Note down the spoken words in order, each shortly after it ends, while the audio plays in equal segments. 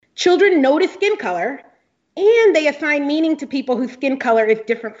Children notice skin color, and they assign meaning to people whose skin color is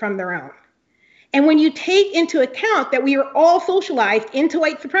different from their own. And when you take into account that we are all socialized into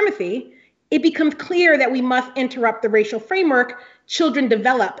white supremacy, it becomes clear that we must interrupt the racial framework children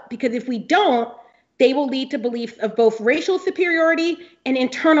develop, because if we don't, they will lead to beliefs of both racial superiority and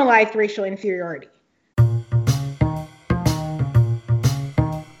internalized racial inferiority.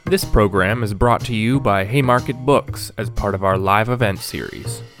 This program is brought to you by Haymarket Books as part of our live event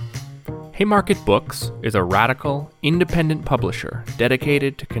series. Haymarket Books is a radical, independent publisher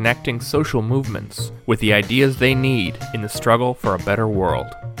dedicated to connecting social movements with the ideas they need in the struggle for a better world.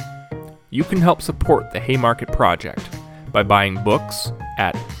 You can help support the Haymarket Project by buying books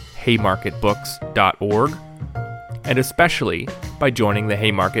at haymarketbooks.org, and especially by joining the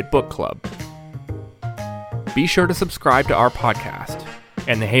Haymarket Book Club. Be sure to subscribe to our podcast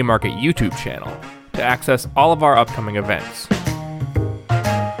and the Haymarket YouTube channel to access all of our upcoming events.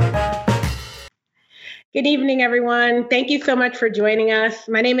 Good evening, everyone. Thank you so much for joining us.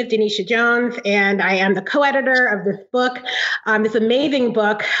 My name is Denisha Jones, and I am the co-editor of this book, this amazing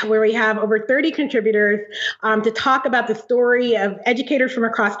book where we have over 30 contributors to talk about the story of educators from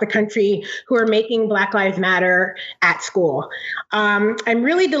across the country who are making Black Lives Matter at school. I'm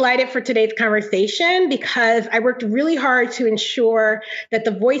really delighted for today's conversation because I worked really hard to ensure that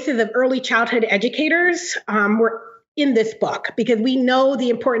the voices of early childhood educators were in this book, because we know the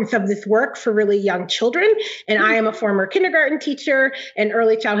importance of this work for really young children. And I am a former kindergarten teacher and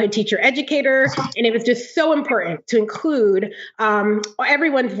early childhood teacher educator. And it was just so important to include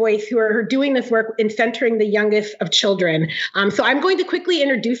everyone's voice who are doing this work in centering the youngest of children. So I'm going to quickly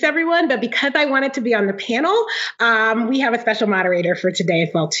introduce everyone, but because I wanted to be on the panel, we have a special moderator for today as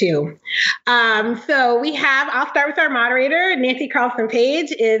well, too. So I'll start with our moderator. Nancy Carlson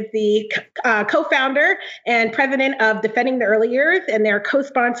Page is the co-founder and president of Defending the Early Years, and they're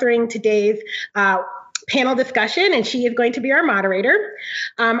co-sponsoring today's panel discussion, and she is going to be our moderator.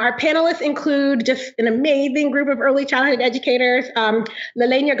 Our panelists include just an amazing group of early childhood educators.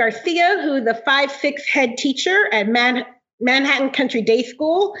 Lelena Garcia, who's a 5-6 head teacher at Manhattan Country Day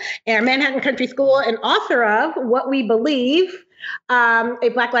School and Manhattan Country School, and author of What We Believe, a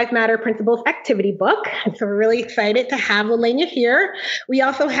Black Lives Matter Principles activity book. And so we're really excited to have Lelena here. We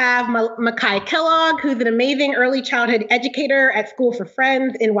also have Makai Kellogg, who's an amazing early childhood educator at School for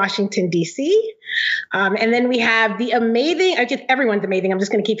Friends in Washington, D.C. And then we have the amazing, everyone's amazing, I'm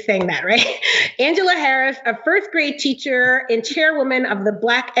just going to keep saying that, right? Angela Harris, a first grade teacher and chairwoman of the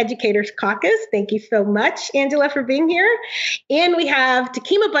Black Educators Caucus. Thank you so much, Angela, for being here. And we have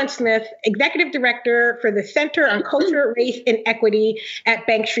Takima Bunch-Smith, executive director for the Center on Culture, Race, and Equity at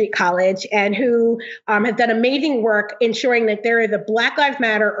Bank Street College, and who has done amazing work ensuring that there is a Black Lives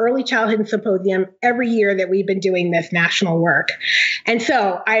Matter Early Childhood Symposium every year that we've been doing this national work. And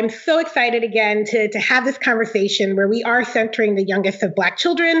so I'm so excited again to have this conversation where we are centering the youngest of Black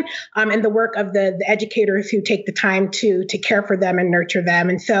children and the work of the educators who take the time to care for them and nurture them.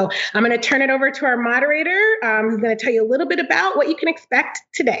 And so I'm going to turn it over to our moderator, who's going to tell you a little bit about what you can expect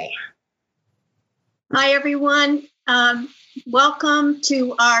today. Hi, everyone. Welcome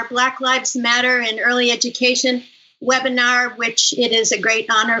to our Black Lives Matter in Early Education webinar, which it is a great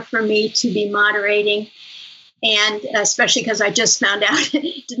honor for me to be moderating, and especially because I just found out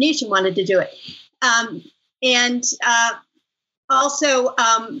Denisha wanted to do it. Also,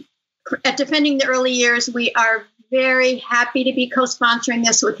 at Defending the Early Years, we are very happy to be co-sponsoring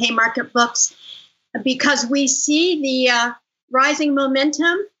this with Haymarket Books because we see the rising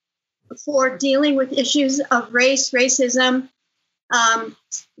momentum for dealing with issues of race, racism,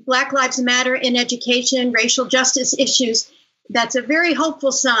 Black Lives Matter in education, racial justice issues. That's a very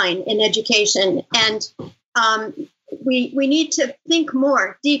hopeful sign in education. And we need to think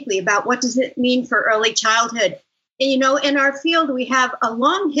more deeply about what does it mean for early childhood. And, you know, in our field, we have a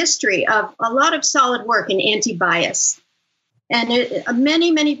long history of a lot of solid work in anti-bias. And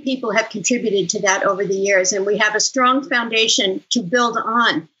many, many people have contributed to that over the years. And we have a strong foundation to build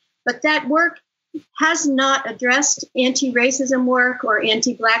on. But that work has not addressed anti-racism work or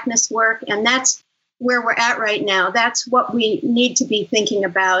anti-Blackness work. And that's where we're at right now. That's what we need to be thinking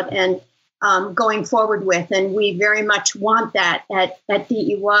about and going forward with. And we very much want that at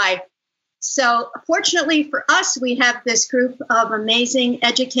DEY. So fortunately for us, we have this group of amazing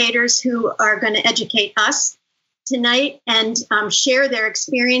educators who are going to educate us tonight and share their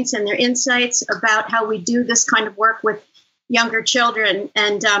experience and their insights about how we do this kind of work with younger children.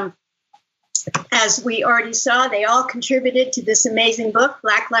 And as we already saw, they all contributed to this amazing book,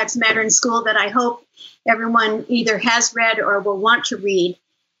 Black Lives Matter in School, that I hope everyone either has read or will want to read.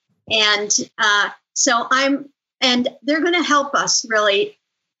 And they're going to help us really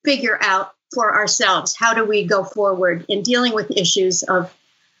figure out for ourselves. How do we go forward in dealing with issues of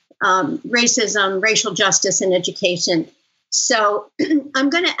racism, racial justice, and education? So I'm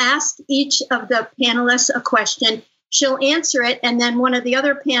going to ask each of the panelists a question. She'll answer it, and then one of the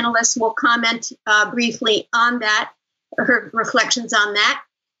other panelists will comment briefly on that, her reflections on that.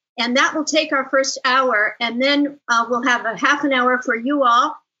 And that will take our first hour, and then we'll have a half an hour for you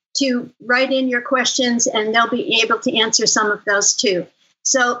all to write in your questions, and they'll be able to answer some of those too.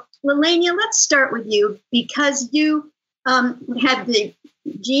 So, Lalania, let's start with you, because you had the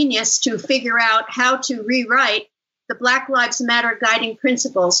genius to figure out how to rewrite the Black Lives Matter guiding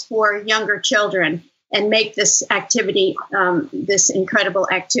principles for younger children and make this activity, this incredible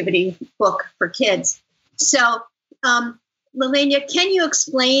activity book for kids. So, Lalania, can you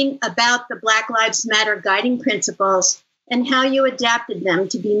explain about the Black Lives Matter guiding principles and how you adapted them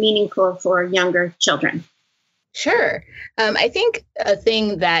to be meaningful for younger children? Sure. I think a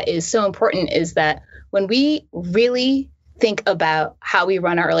thing that is so important is that when we really think about how we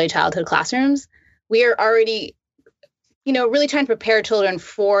run our early childhood classrooms, we are already, really trying to prepare children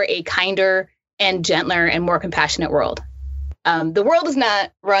for a kinder and gentler and more compassionate world. The world is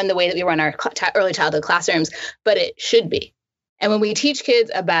not run the way that we run our early childhood classrooms, but it should be. And when we teach kids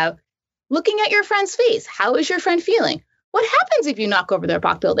about looking at your friend's face, how is your friend feeling? What happens if you knock over their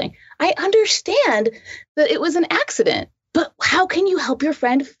block building? I understand that it was an accident, but how can you help your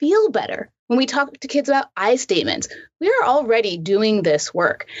friend feel better? When we talk to kids about I statements, we are already doing this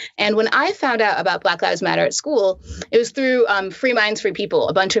work. And when I found out about Black Lives Matter at school, it was through Free Minds, Free People.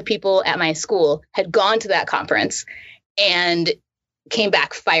 A bunch of people at my school had gone to that conference and came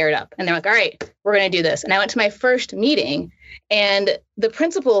back fired up. And they're like, all right, we're going to do this. And I went to my first meeting, and the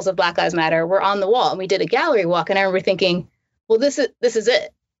principles of Black Lives Matter were on the wall. And we did a gallery walk. And I remember thinking, well, this is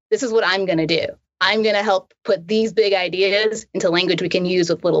it. This is what I'm going to do. I'm going to help put these big ideas into language we can use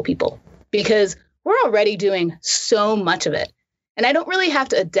with little people, because we're already doing so much of it. And I don't really have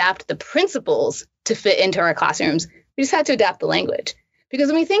to adapt the principles to fit into our classrooms. We just have to adapt the language. Because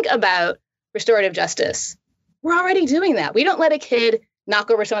when we think about restorative justice, we're already doing that. We don't let a kid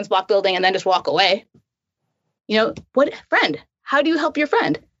knock over someone's block building and then just walk away. What friend? How do you help your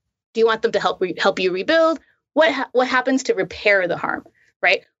friend? Do you want them to help you rebuild? What happens to repair the harm,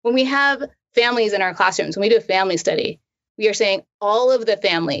 right? When we have families in our classrooms, when we do a family study, we are saying all of the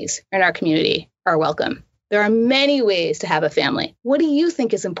families in our community are welcome. There are many ways to have a family. What do you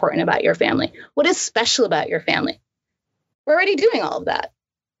think is important about your family? What is special about your family? We're already doing all of that.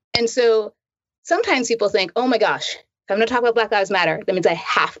 And so sometimes people think, oh my gosh, if I'm going to talk about Black Lives Matter, that means I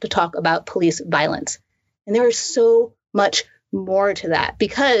have to talk about police violence. And there is so much more to that,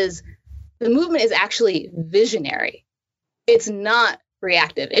 because the movement is actually visionary. It's not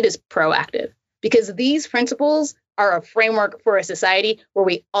reactive. It is proactive, because these principles are a framework for a society where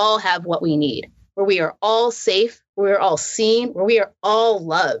we all have what we need, where we are all safe, where we are all seen, where we are all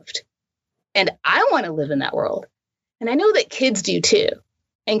loved. And I want to live in that world. And I know that kids do too.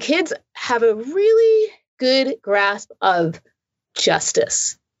 And kids have a really good grasp of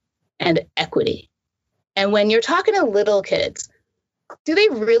justice and equity. And when you're talking to little kids, do they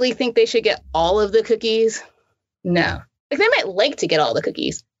really think they should get all of the cookies? No. They might like to get all the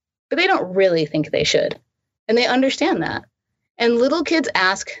cookies, but they don't really think they should. And they understand that. And little kids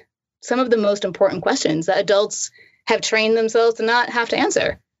ask some of the most important questions that adults have trained themselves to not have to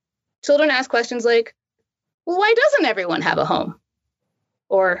answer. Children ask questions like, well, why doesn't everyone have a home?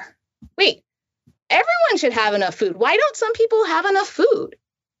 Or, wait, everyone should have enough food. Why don't some people have enough food?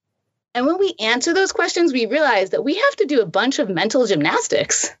 And when we answer those questions, we realize that we have to do a bunch of mental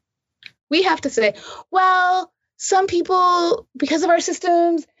gymnastics. We have to say, well, some people, because of our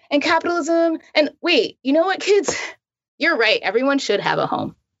systems and capitalism, and wait, you know what, kids? You're right. Everyone should have a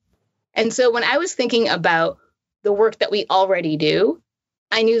home. And so when I was thinking about the work that we already do,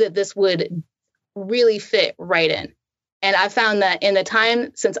 I knew that this would really fit right in. And I found that in the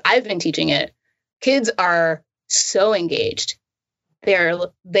time since I've been teaching it, kids are so engaged.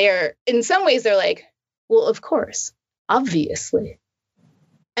 They're in some ways, they're like, well, of course, obviously.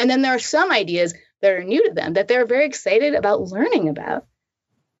 And then there are some ideas that are new to them that they're very excited about learning about.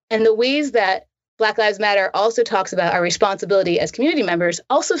 And the ways that Black Lives Matter also talks about our responsibility as community members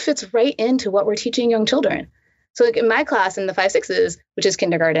also fits right into what we're teaching young children. So like in my class in the 5-6s, which is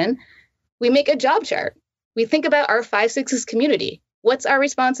kindergarten, we make a job chart. We think about our 5-6s community. What's our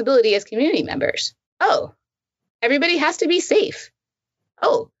responsibility as community members? Oh, everybody has to be safe.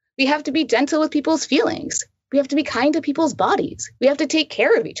 Oh, we have to be gentle with people's feelings. We have to be kind to people's bodies. We have to take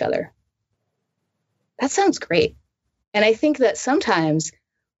care of each other. That sounds great. And I think that sometimes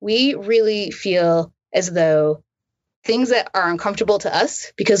we really feel as though things that are uncomfortable to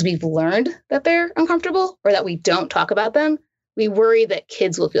us because we've learned that they're uncomfortable or that we don't talk about them, we worry that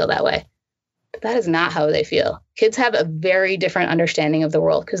kids will feel that way. But that is not how they feel. Kids have a very different understanding of the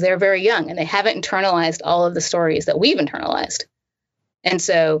world because they're very young and they haven't internalized all of the stories that we've internalized. And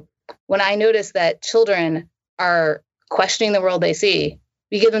so when I notice that children are questioning the world they see,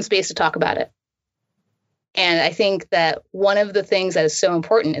 we give them space to talk about it. And I think that one of the things that is so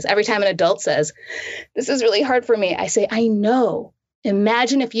important is every time an adult says, this is really hard for me, I say, I know.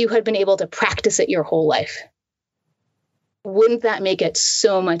 Imagine if you had been able to practice it your whole life. Wouldn't that make it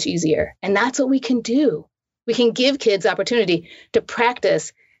so much easier? And that's what we can do. We can give kids opportunity to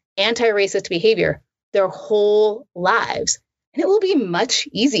practice anti-racist behavior their whole lives. And it will be much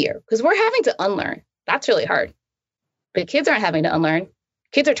easier because we're having to unlearn. That's really hard. But kids aren't having to unlearn.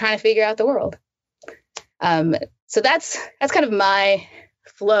 Kids are trying to figure out the world. So that's kind of my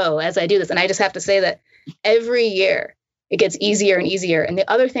flow as I do this. And I just have to say that every year it gets easier and easier. And the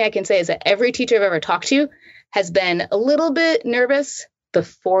other thing I can say is that every teacher I've ever talked to has been a little bit nervous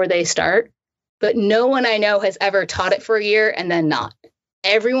before they start, but no one I know has ever taught it for a year and then not.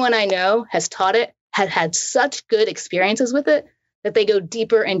 Everyone I know has taught it, has had such good experiences with it that they go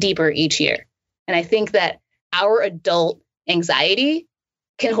deeper and deeper each year. And I think that our adult anxiety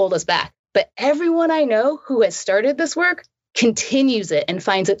can hold us back. But everyone I know who has started this work continues it and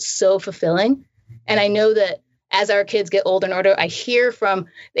finds it so fulfilling. And I know that as our kids get older and older, I hear from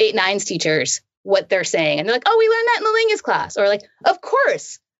the 8-9s teachers what they're saying. And they're like, oh, we learned that in the language class. Or like, of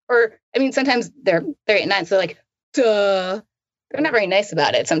course. Or, I mean, sometimes they're 8-9, so they're like, duh. They're not very nice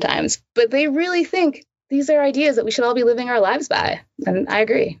about it sometimes. But they really think these are ideas that we should all be living our lives by. And I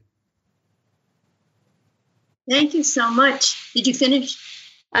agree. Thank you so much. Did you finish?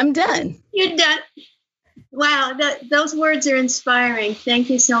 I'm done. You're done. Wow, those words are inspiring. Thank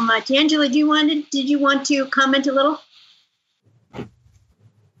you so much. Angela, did you want to comment a little?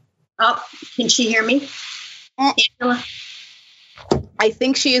 Oh, can she hear me? Angela? I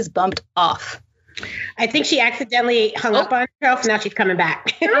think she is bumped off. I think she accidentally hung up on herself. Now she's coming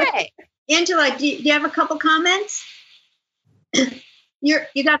back. Right. Angela, do you have a couple comments? You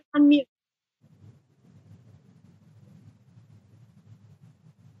got to unmute.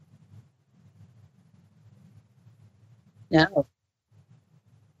 No.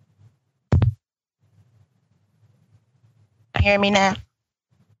 Hear me now?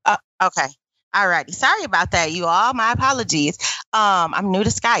 Okay. All righty. Sorry about that, you all. My apologies. I'm new to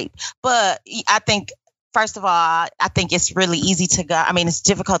Skype, but I think, first of all, I think it's really easy to go. I mean, it's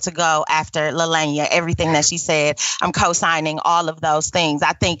difficult to go after Lalanya. Everything that she said, I'm co-signing all of those things.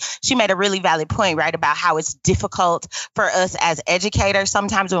 I think she made a really valid point, right, about how it's difficult for us as educators.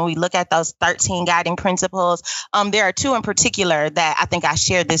 Sometimes when we look at those 13 guiding principles, there are two in particular that I think I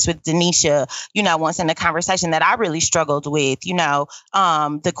shared this with Denisha, once in the conversation that I really struggled with,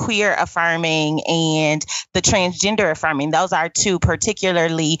 the queer affirming and the transgender affirming. Those are two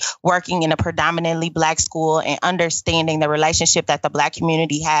particularly working in a predominantly Black school and understanding the relationship that the Black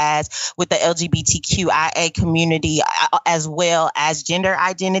community has with the LGBTQIA community, as well as gender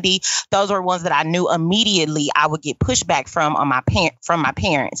identity. Those were ones that I knew immediately I would get pushback from my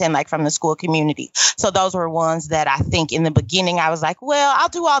parents and from the school community. So those were ones that I think in the beginning I was like, well, I'll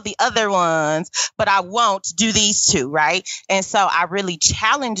do all the other ones, but I won't do these two, right? And so I really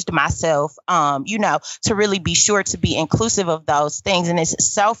challenged myself, to really be sure to be inclusive of those things. And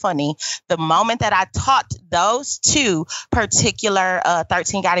it's so funny, the moment that I taught those two particular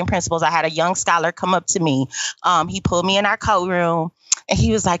 13 guiding principles, I had a young scholar come up to me. He pulled me in our code room and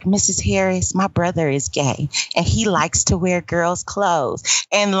he was like, Mrs. Harris, my brother is gay and he likes to wear girls' clothes,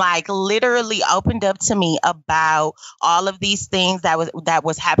 and literally opened up to me about all of these things that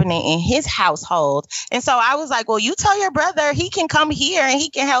was happening in his household. And so I was like, well, you tell your brother he can come here and he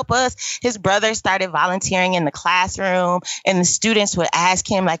can help us. His brother started volunteering in the classroom, and the students would ask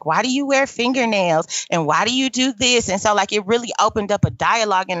him, why do you wear fingernails and why do you do this? And so it really opened up a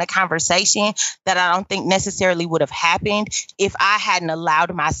dialogue and a conversation that I don't think necessarily would have happened if I hadn't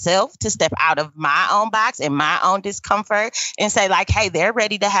allowed myself to step out of my own box and my own discomfort and say hey, they're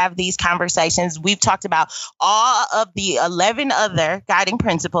ready to have these conversations. We've talked about all of the 11 other guiding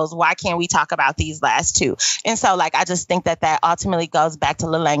principles. Why can't we talk about these last two? And so I just think that ultimately goes back to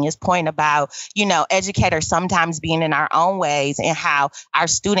Lalanya's point about, educators sometimes being in our own ways, and how our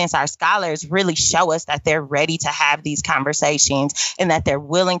students, our scholars really show us that they're ready to have these conversations and that they're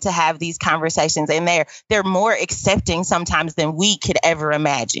willing to have these conversations, and they're more accepting sometimes than we could ever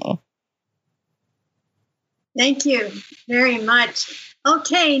imagine. Thank you very much.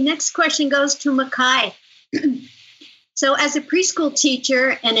 Okay, next question goes to Makai. So as a preschool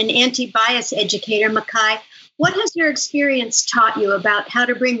teacher and an anti-bias educator, Makai, What has your experience taught you about how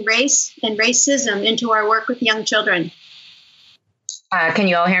to bring race and racism into our work with young children? Can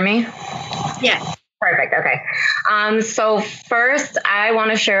you all hear me? Yes. Perfect. Okay. So first, I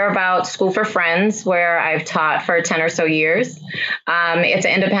want to share about School for Friends, where I've taught for 10 or so years. It's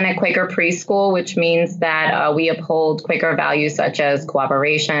an independent Quaker preschool, which means that we uphold Quaker values such as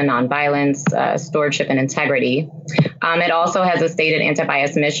cooperation, nonviolence, stewardship, and integrity. It also has a stated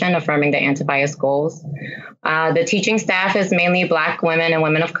anti-bias mission, affirming the anti-bias goals. The teaching staff is mainly Black women and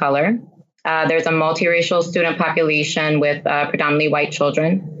women of color. There's a multiracial student population with predominantly white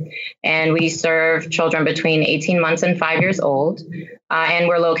children. And we serve children between 18 months and 5 years old. And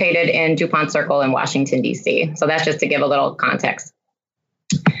we're located in DuPont Circle in Washington, D.C. So that's just to give a little context.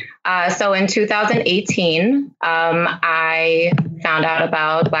 So in 2018, I found out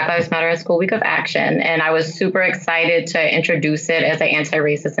about Black Lives Matter at School Week of Action, and I was super excited to introduce it as an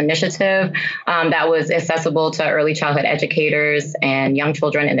anti-racist initiative that was accessible to early childhood educators and young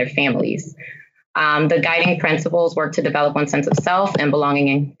children and their families. The guiding principles work to develop one's sense of self and belonging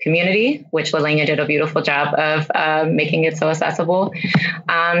in community, which Lalena did a beautiful job of making it so accessible.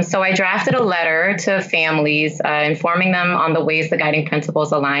 So I drafted a letter to families informing them on the ways the guiding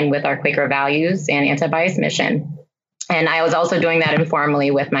principles align with our Quaker values and anti-bias mission. And I was also doing that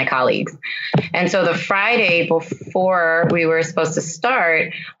informally with my colleagues. And so the Friday before we were supposed to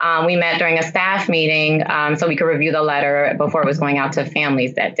start, we met during a staff meeting so we could review the letter before it was going out to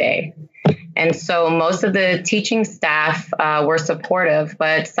families that day. And so most of the teaching staff were supportive,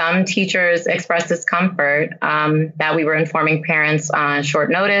 but some teachers expressed discomfort that we were informing parents on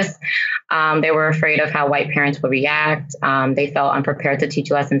short notice. They were afraid of how white parents would react. They felt unprepared to teach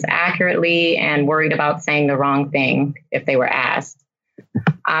lessons accurately and worried about saying the wrong thing if they were asked.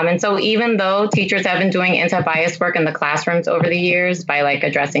 And so even though teachers have been doing anti-bias work in the classrooms over the years by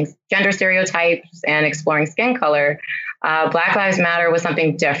addressing gender stereotypes and exploring skin color, Black Lives Matter was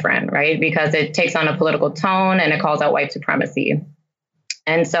something different, right? Because it takes on a political tone and it calls out white supremacy.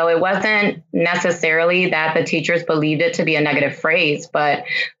 And so it wasn't necessarily that the teachers believed it to be a negative phrase, but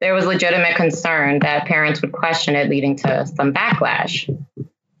there was legitimate concern that parents would question it, leading to some backlash.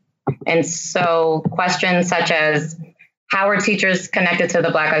 And so questions such as, how were teachers connected to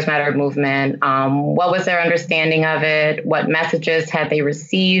the Black Lives Matter movement? What was their understanding of it? What messages had they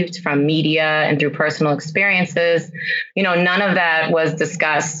received from media and through personal experiences? None of that was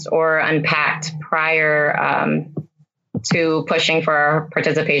discussed or unpacked prior to pushing for our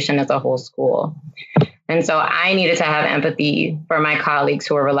participation as a whole school. And so I needed to have empathy for my colleagues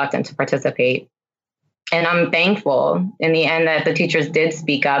who were reluctant to participate. And I'm thankful in the end that the teachers did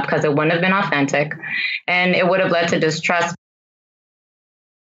speak up, because it wouldn't have been authentic and it would have led to distrust.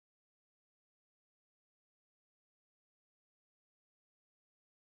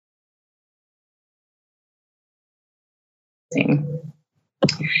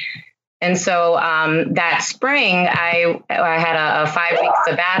 And so that spring, I had a 5-week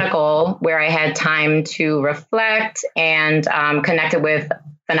sabbatical where I had time to reflect and connected with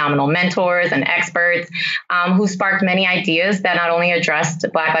phenomenal mentors and experts who sparked many ideas that not only addressed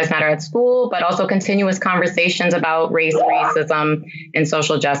Black Lives Matter at school, but also continuous conversations about race, racism, and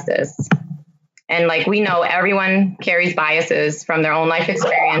social justice. And we know, everyone carries biases from their own life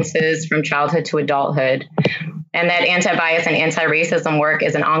experiences from childhood to adulthood. And that anti-bias and anti-racism work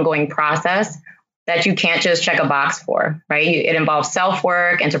is an ongoing process that you can't just check a box for, right? It involves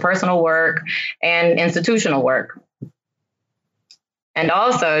self-work, interpersonal work, and institutional work. And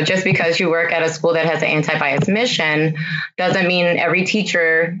also, just because you work at a school that has an anti-bias mission doesn't mean every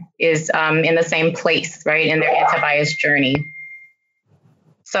teacher is in the same place, right, in their anti-bias journey.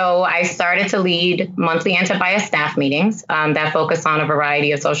 So I started to lead monthly anti-bias staff meetings that focus on a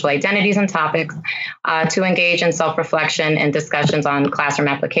variety of social identities and topics to engage in self-reflection and discussions on classroom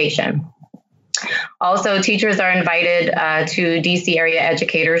application. Also, teachers are invited to DC area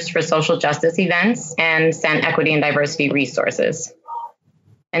educators for social justice events and sent equity and diversity resources.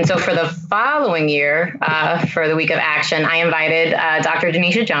 And so for the following year, for the Week of Action, I invited Dr.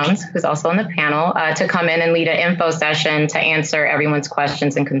 Denisha Jones, who's also on the panel, to come in and lead an info session to answer everyone's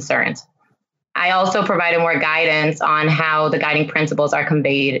questions and concerns. I also provided more guidance on how the guiding principles are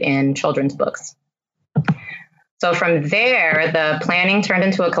conveyed in children's books. So from there, the planning turned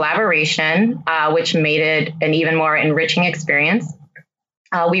into a collaboration, which made it an even more enriching experience.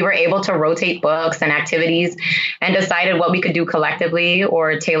 We were able to rotate books and activities and decided what we could do collectively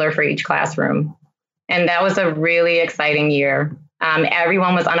or tailor for each classroom. And that was a really exciting year.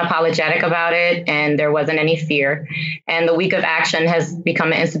 Everyone was unapologetic about it and there wasn't any fear. And the Week of Action has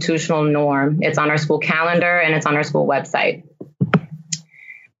become an institutional norm. It's on our school calendar and it's on our school website.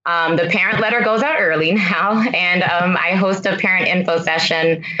 The parent letter goes out early now, and I host a parent info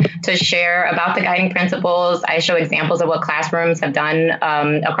session to share about the guiding principles. I show examples of what classrooms have done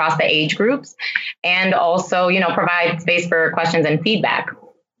across the age groups, and also, provide space for questions and feedback.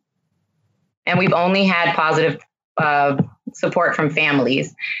 And we've only had positive support from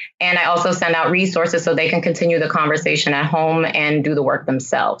families. And I also send out resources so they can continue the conversation at home and do the work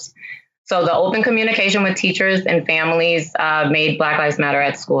themselves. So the open communication with teachers and families made Black Lives Matter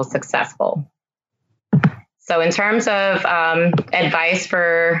at School successful. So in terms of advice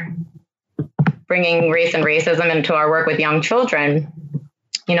for bringing race and racism into our work with young children,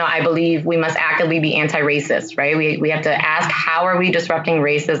 I believe we must actively be anti-racist, right? We have to ask, how are we disrupting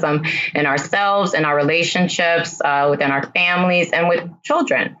racism in ourselves, in our relationships, within our families, and with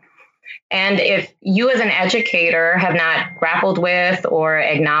children? And if you as an educator have not grappled with or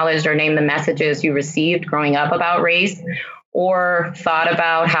acknowledged or named the messages you received growing up about race, or thought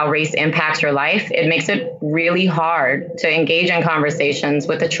about how race impacts your life, it makes it really hard to engage in conversations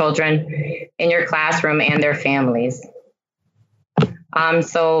with the children in your classroom and their families.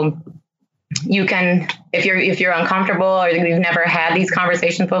 So you can, if you're uncomfortable or you've never had these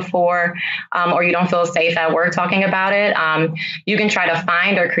conversations before, or you don't feel safe at work talking about it, you can try to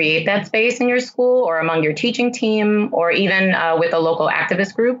find or create that space in your school or among your teaching team, or even with a local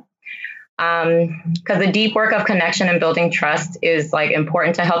activist group. Because the deep work of connection and building trust is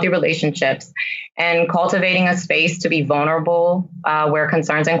important to healthy relationships, and cultivating a space to be vulnerable where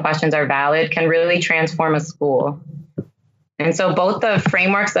concerns and questions are valid can really transform a school. And so both the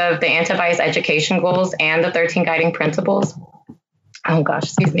frameworks of the anti-bias education goals and the 13 guiding principles, are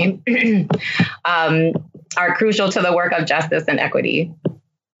crucial to the work of justice and equity,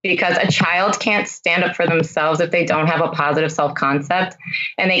 because a child can't stand up for themselves if they don't have a positive self-concept,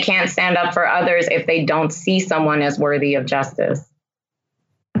 and they can't stand up for others if they don't see someone as worthy of justice.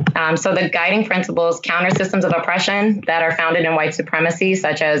 So the guiding principles counter systems of oppression that are founded in white supremacy,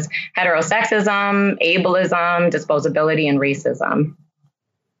 such as heterosexism, ableism, disposability, and racism.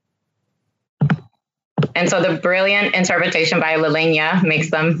 And so the brilliant interpretation by Lelania makes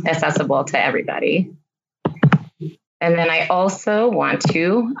them accessible to everybody. And then I also want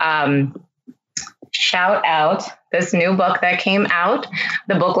to shout out this new book that came out.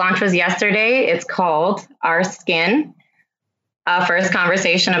 The book launch was yesterday. It's called Our Skin, First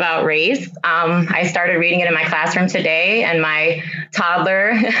Conversation About Race. I started reading it in my classroom today, and my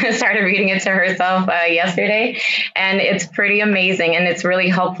toddler started reading it to herself yesterday. And it's pretty amazing, and it's really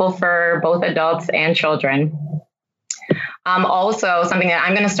helpful for both adults and children. Also, something that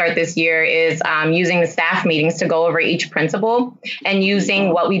I'm going to start this year is using the staff meetings to go over each principle and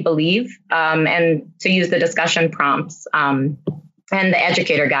using what we believe, and to use the discussion prompts. And the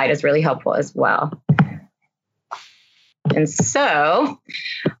educator guide is really helpful as well. And so,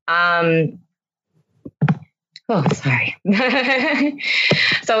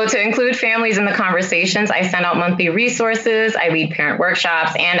 So to include families in the conversations, I send out monthly resources, I lead parent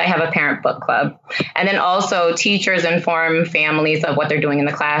workshops, and I have a parent book club. And then also teachers inform families of what they're doing in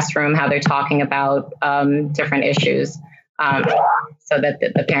the classroom, how they're talking about different issues, so that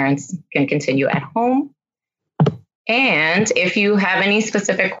the parents can continue at home. And if you have any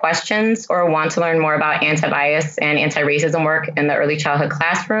specific questions or want to learn more about anti-bias and anti-racism work in the early childhood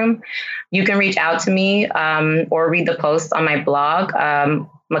classroom, you can reach out to me or read the posts on my blog,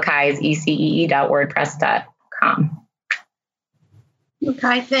 makaysecee.wordpress.com.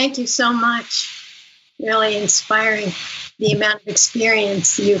 Okay, thank you so much. Really inspiring, the amount of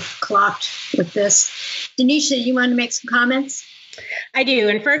experience you've clocked with this. Denisha, you want to make some comments? I do.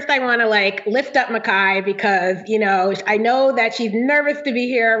 And first I want to lift up Makai because, I know that she's nervous to be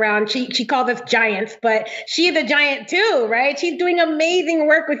here around, she calls us giants, but she's a giant too, right? She's doing amazing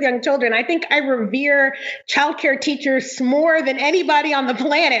work with young children. I think I revere childcare teachers more than anybody on the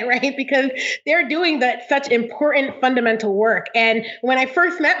planet, right? Because they're doing such important fundamental work. And when I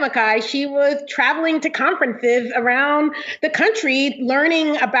first met Makai, she was traveling to conferences around the country,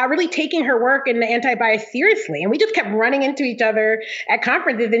 learning about really taking her work in the anti-bias seriously. And we just kept running into each other at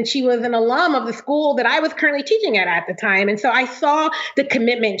conferences, and she was an alum of the school that I was currently teaching at the time. And so I saw the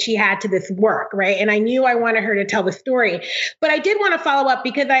commitment she had to this work, right? And I knew I wanted her to tell the story. But I did want to follow up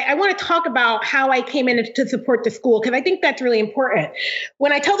because I want to talk about how I came in to support the school, because I think that's really important.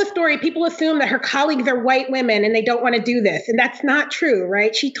 When I tell the story, people assume that her colleagues are white women and they don't want to do this. And that's not true,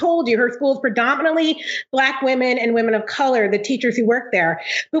 right? She told you her school is predominantly Black women and women of color, the teachers who work there.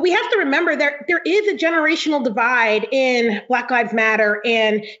 But we have to remember there is a generational divide in Black Lives Matter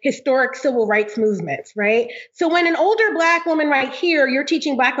and historic civil rights movements, right? So when an older Black woman right here, you're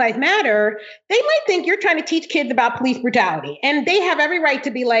teaching Black Lives Matter, they might think you're trying to teach kids about police brutality. And they have every right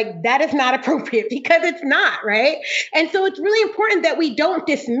to be like, that is not appropriate, because it's not, right? And so it's really important that we don't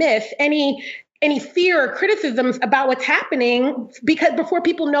dismiss any fear or criticisms about what's happening, because before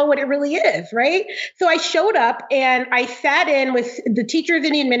people know what it really is, right? So I showed up and I sat in with the teachers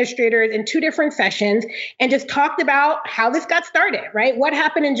and the administrators in 2 different sessions and just talked about how this got started, right? What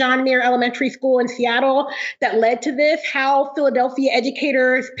happened in John Muir Elementary School in Seattle that led to this, how Philadelphia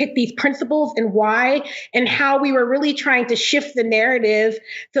educators picked these principles and why, and how we were really trying to shift the narrative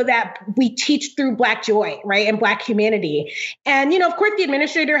so that we teach through Black joy, right? And Black humanity. And, of course, the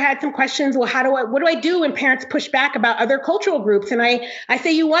administrator had some questions. Well, what do I do when parents push back about other cultural groups? And I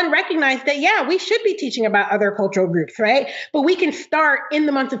say, recognize that, yeah, we should be teaching about other cultural groups, right? But we can start in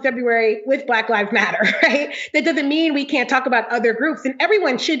the month of February with Black Lives Matter, right? That doesn't mean we can't talk about other groups. And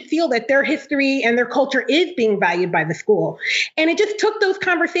everyone should feel that their history and their culture is being valued by the school. And it just took those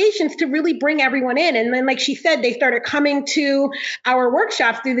conversations to really bring everyone in. And then, like she said, they started coming to our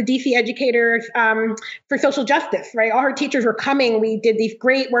workshops through the DC Educators for Social Justice, right? All her teachers were coming. We did these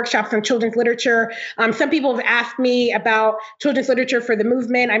great workshops on children's literature. Some people have asked me about children's literature for the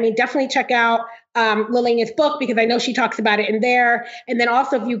movement. I mean, definitely check out Lillian's book, because I know she talks about it in there. And then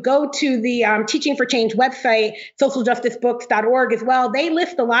also, if you go to the Teaching for Change website, socialjusticebooks.org as well, they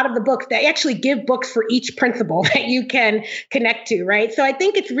list a lot of the books. They actually give books for each principle that you can connect to, right? So I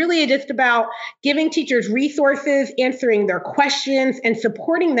think it's really just about giving teachers resources, answering their questions, and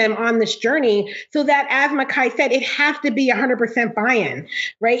supporting them on this journey, so that, as Makai said, it has to be 100% buy-in,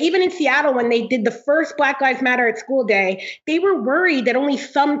 right? Even in Seattle, when they did the first Black Lives Matter at School Day, they were worried that only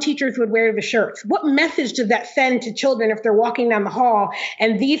some teachers would wear the shirts. What message does that send to children if they're walking down the hall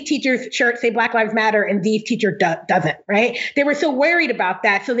and these teachers' shirts say Black Lives Matter and these teacher doesn't, right? They were so worried about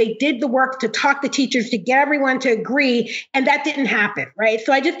that. So they did the work to talk to teachers to get everyone to agree, and that didn't happen, right?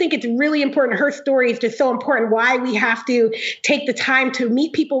 So I just think it's really important. Her story is just so important, why we have to take the time to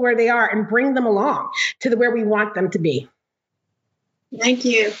meet people where they are and bring them along to where we want them to be. Thank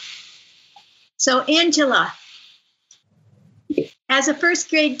you. So Angela, as a first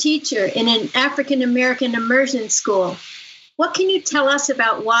grade teacher in an African American immersion school, what can you tell us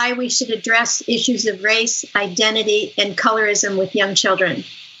about why we should address issues of race, identity, and colorism with young children?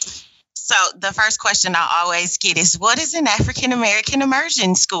 So the first question I always get is, what is an African American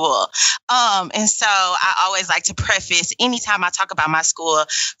immersion school? And so I always like to preface, anytime I talk about my school,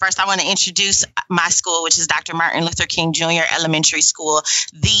 first I want to introduce my school, which is Dr. Martin Luther King Jr. Elementary School,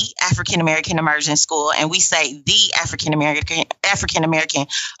 the African American Immersion School. And we say the African American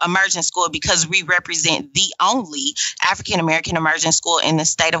Immersion School because we represent the only African American immersion school in the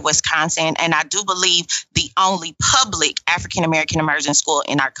state of Wisconsin. And I do believe the only public African American immersion school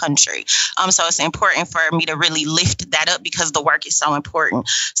in our country. So it's important for me to really lift that up because the work is so important.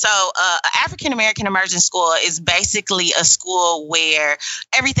 So African American Immersion School is basically a school where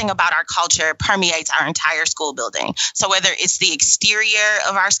everything about our culture permeates our entire school building. So whether it's the exterior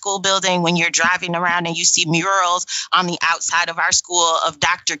of our school building, when you're driving around and you see murals on the outside of our school of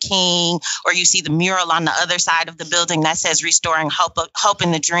Dr. King, or you see the mural on the other side of the building that says Restoring Hope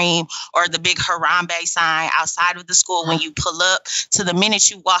in the Dream, or the big Harambe sign outside of the school when you pull up, to the minute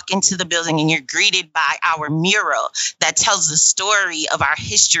you walk into the building and you're greeted by our mural that tells the story of our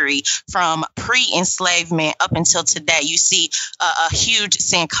history from pre-enslavement up until today. You see a huge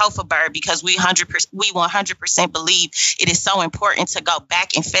Sankofa bird because we 100% believe it is so important to go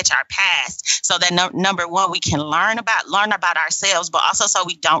back and fetch our past so that number one, we can learn about ourselves, but also so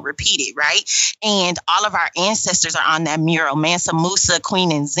we don't repeat it, right? And all of our ancestors are on that mural. Mansa Musa,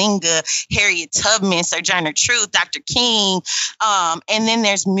 Queen Nzinga, Harriet Tubman, Sojourner Truth, Dr. King. And then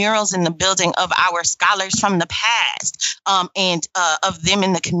there's murals in the building of our scholars from the past and of them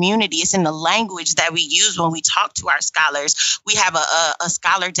in the community. It's in the language that we use when we talk to our scholars. We have a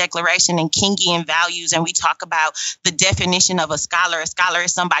scholar declaration in Kingian values, and we talk about the definition of a scholar. A scholar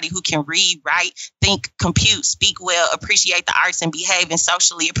is somebody who can read, write, think, compute, speak well, appreciate the arts, and behave in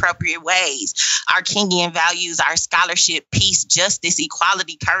socially appropriate ways. Our Kingian values are scholarship, peace, justice,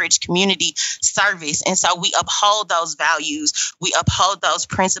 equality, courage, community service. And so we uphold those values. We uphold those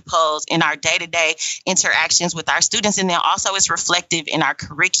principles in our day-to-day interactions with our students. And then also it's reflective in our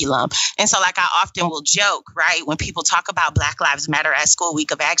curriculum. And so like I often will joke, right, when people talk about Black Lives Matter at School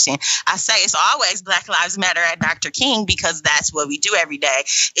Week of Action, I say it's always Black Lives Matter at Dr. King because that's what we do every day.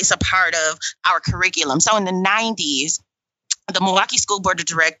 It's a part of our curriculum. So in the 90s, the Milwaukee School Board of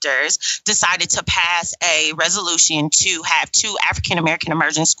Directors decided to pass a resolution to have 2 African-American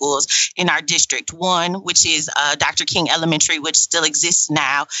immersion schools in our district. One, which is Dr. King Elementary, which still exists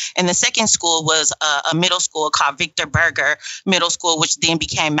now. And the second school was a middle school called Victor Berger Middle School, which then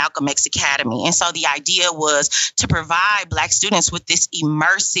became Malcolm X Academy. And so the idea was to provide Black students with this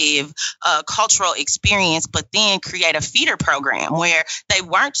immersive cultural experience, but then create a feeder program where they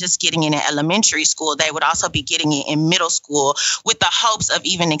weren't just getting it in elementary school, they would also be getting it in middle school, with the hopes of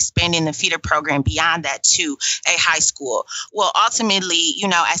even expanding the feeder program beyond that to a high school. Well, ultimately,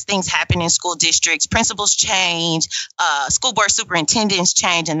 as things happen in school districts, principals change, school board superintendents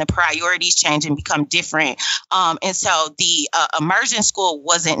change, and the priorities change and become different. And so the immersion school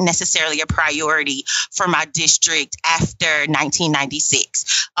wasn't necessarily a priority for my district after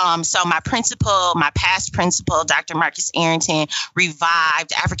 1996. So my past principal, Dr. Marcus Arrington,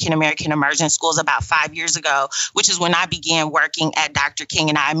 revived African-American immersion schools about 5 years ago, which is when I began working at Dr. King,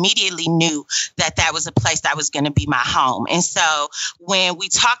 and I immediately knew that that was a place that was going to be my home. And so when we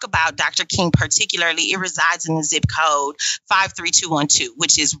talk about Dr. King particularly, it resides in the zip code 53212,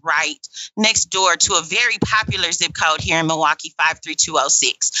 which is right next door to a very popular zip code here in Milwaukee,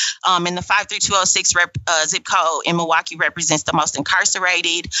 53206. And the 53206 zip code in Milwaukee represents the most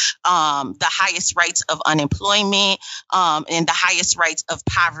incarcerated, the highest rates of unemployment, and the highest rates of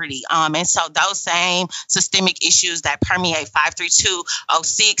poverty. And so those same systemic issues that permeate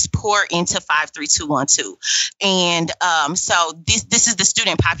 53206 pour into 53212. And so this is the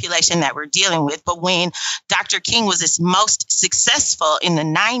student population that we're dealing with. But when Dr. King was its most successful in the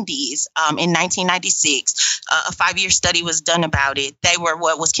 90s, in 1996, a 5-year study was done about it. They were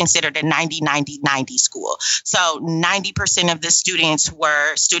what was considered a 90-90-90 school. So 90% of the students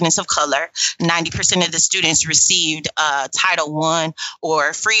were students of color. 90% of the students received Title I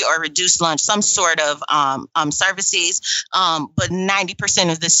or free or reduced lunch, some sort of services. But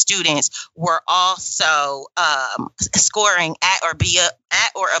 90% of the students were also scoring at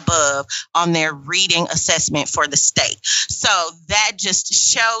or above on their reading assessment for the state. So that just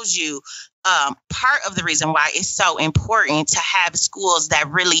shows you part of the reason why it's so important to have schools that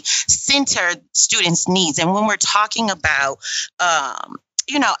really center students' needs. And when we're talking about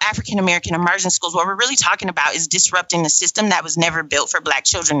African-American immersion schools, what we're really talking about is disrupting the system that was never built for Black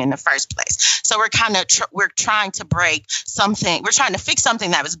children in the first place. So we're trying to break something. We're trying to fix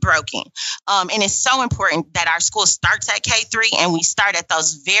something that was broken. And it's so important that our school starts at K-3 and we start at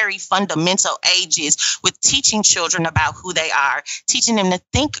those very fundamental ages with teaching children about who they are, teaching them to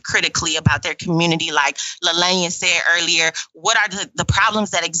think critically about their community. Like Lalanya said earlier, what are the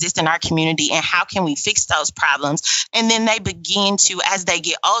problems that exist in our community and how can we fix those problems? And then they begin to, as they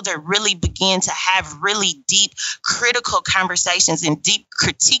get older, really begin to have really deep critical conversations and deep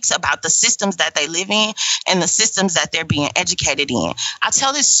critiques about the systems that they live in and the systems that they're being educated in. I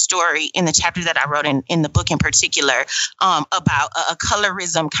tell this story in the chapter that I wrote in the book in particular about a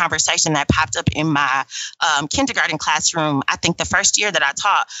colorism conversation that popped up in my kindergarten classroom. I think the first year that I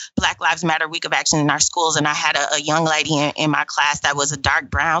taught Black Lives Matter Week of Action in our schools, and I had a young lady in my class that was a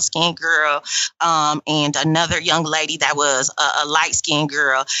dark brown skinned girl, and another young lady that was a light skinned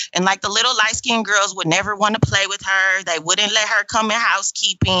girl. And like the little light skinned girls would never want to play with her. They wouldn't let her come in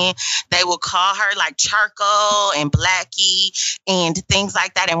housekeeping. They would call her like Charcoal and Blackie and things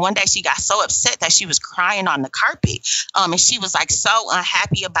like that. And one day she got so upset that she was crying on the carpet. And she was like so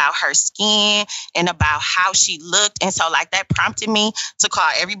unhappy about her skin and about how she looked. And so like that prompted me to call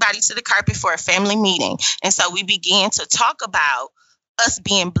everybody to the carpet for a family meeting. And so we began to talk about us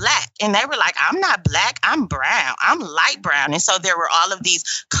being Black. And they were like, I'm not Black, I'm brown, I'm light brown. And so there were all of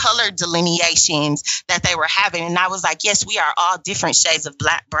these color delineations that they were having. And I was like, yes, we are all different shades of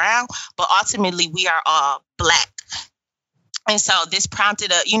Black, brown, but ultimately we are all Black. And so this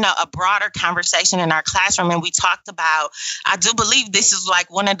prompted a broader conversation in our classroom. And we talked about, I do believe this is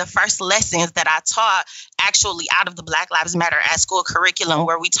like one of the first lessons that I taught actually out of the Black Lives Matter at School curriculum,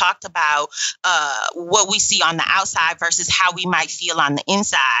 where we talked about what we see on the outside versus how we might feel on the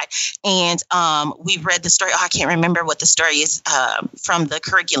inside. And we read the story. I can't remember what the story is from the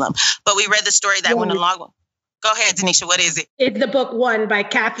curriculum, but we read the story that went along. Go ahead, Denisha. What is it? It's the book One by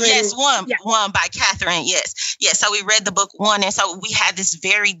Catherine. Yes, One by Catherine. Yes. So we read the book One. And so we had this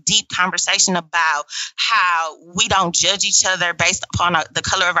very deep conversation about how we don't judge each other based upon the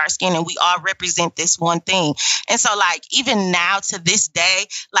color of our skin. And we all represent this one thing. And so like, even now to this day,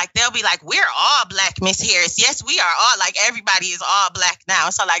 like they'll be like, we're all Black, Miss Harris. Yes, we are all, like everybody is all Black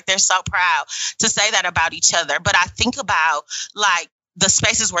now. So like, they're so proud to say that about each other. But I think about like, the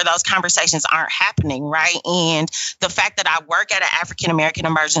spaces where those conversations aren't happening, right? And the fact that I work at an African-American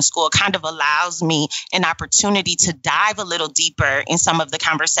immersion school kind of allows me an opportunity to dive a little deeper in some of the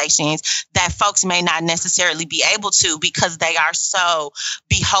conversations that folks may not necessarily be able to because they are so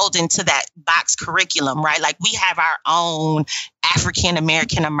beholden to that box curriculum, right? Like we have our own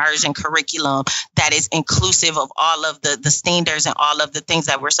African-American immersion curriculum that is inclusive of all of the standards and all of the things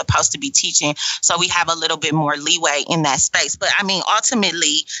that we're supposed to be teaching. So we have a little bit more leeway in that space. But I mean,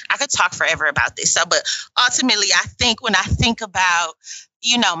 ultimately, I could talk forever about this. But ultimately, I think when I think about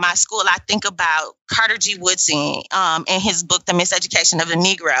my school, I think about Carter G. Woodson and his book, The Miseducation of the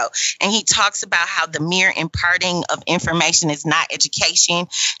Negro. And he talks about how the mere imparting of information is not education.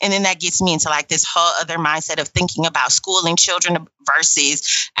 And then that gets me into like this whole other mindset of thinking about schooling children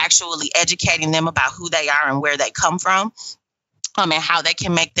versus actually educating them about who they are and where they come from. And how they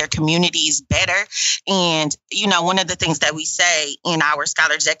can make their communities better. And, one of the things that we say in our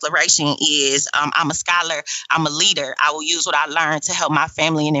Scholars Declaration is, I'm a scholar, I'm a leader. I will use what I learned to help my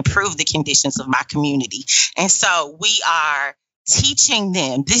family and improve the conditions of my community. And so we are teaching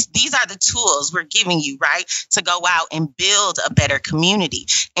them these are the tools we're giving you, right, to go out and build a better community.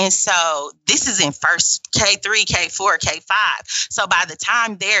 And so this is in first K3, K4, K5. So by the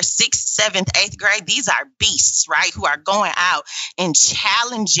time they're 6th, 7th, 8th grade, these are beasts, right, who are going out and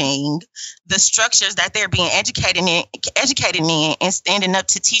challenging the structures that they're being educated in and standing up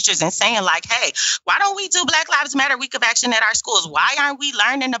to teachers and saying like, hey, why don't we do Black Lives Matter Week of Action at our schools? Why aren't we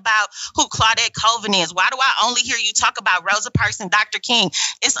learning about who Claudette Colvin is? Why do I only hear you talk about Rosa Parks and Dr. King?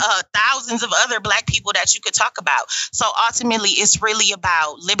 It's thousands of other Black people that you could talk about. So ultimately, it's really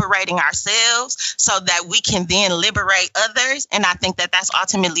about liberating ourselves so that we can then liberate others. And I think that that's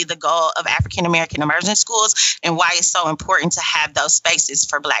ultimately the goal of African American immersion schools and why it's so important to have those spaces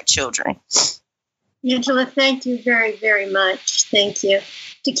for Black children. Angela, thank you very, very much. Thank you.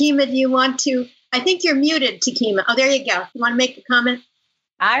 Takima, do you want to? I think you're muted, Takima. Oh, there you go. You want to make a comment?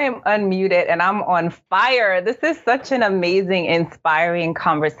 I am unmuted and I'm on fire. This is such an amazing, inspiring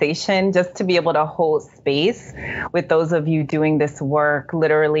conversation just to be able to hold space with those of you doing this work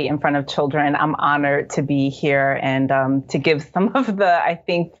literally in front of children. I'm honored to be here and to give some of the, I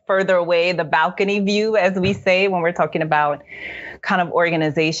think, further away, the balcony view, as we say, when we're talking about kind of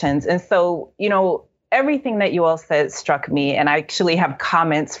organizations. And so, everything that you all said struck me, and I actually have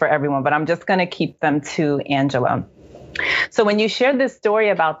comments for everyone, but I'm just going to keep them to Angela. So when you shared this story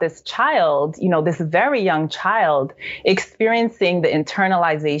about this child, this very young child experiencing the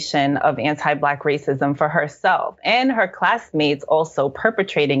internalization of anti-Black racism for herself and her classmates also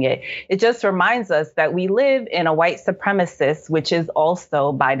perpetrating it, it just reminds us that we live in a white supremacist, which is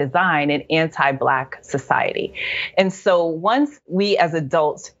also by design an anti-Black society. And so once we as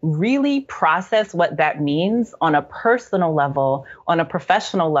adults really process what that means on a personal level, on a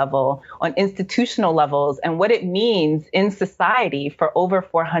professional level, on institutional levels, and what it means in society for over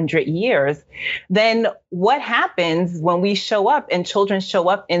 400 years, then what happens when we show up and children show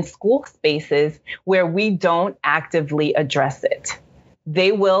up in school spaces where we don't actively address it?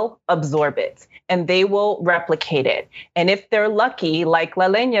 They will absorb it and they will replicate it. And if they're lucky, like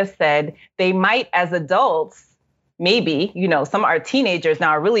Lalenya said, they might, as adults, maybe, some of our teenagers now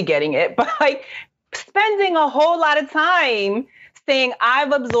are really getting it, but like spending a whole lot of time saying,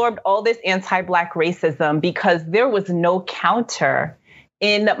 I've absorbed all this anti-Black racism because there was no counter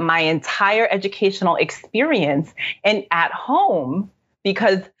in my entire educational experience and at home,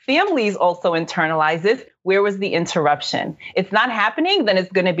 because families also internalize this. Where was the interruption? It's not happening, then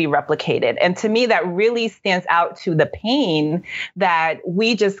it's going to be replicated. And to me, that really stands out to the pain that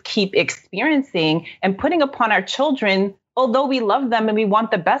we just keep experiencing and putting upon our children. Although we love them and we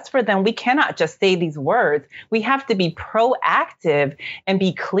want the best for them, we cannot just say these words. We have to be proactive and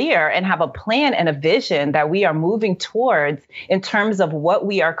be clear and have a plan and a vision that we are moving towards in terms of what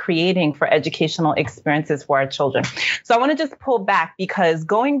we are creating for educational experiences for our children. So I want to just pull back, because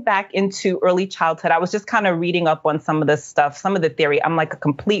going back into early childhood, I was just kind of reading up on some of this stuff, some of the theory. I'm like a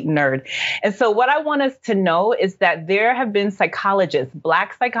complete nerd. And so what I want us to know is that there have been psychologists,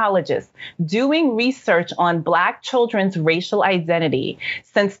 Black psychologists, doing research on Black children's racial identity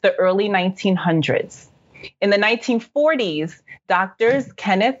since the early 1900s. In the 1940s, doctors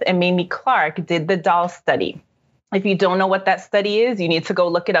Kenneth and Mamie Clark did the doll study. If you don't know what that study is, you need to go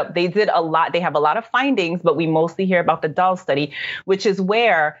look it up. They did a lot. They have a lot of findings, but we mostly hear about the doll study, which is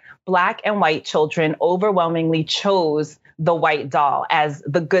where Black and white children overwhelmingly chose the white doll as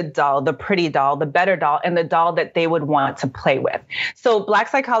the good doll, the pretty doll, the better doll, and the doll that they would want to play with. So Black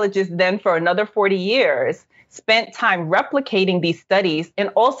psychologists then for another 40 years spent time replicating these studies and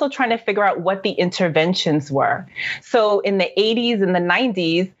also trying to figure out what the interventions were. So in the 80s and the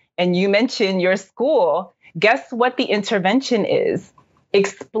 90s, and you mentioned your school, guess what the intervention is?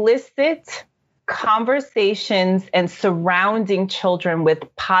 Explicit conversations and surrounding children with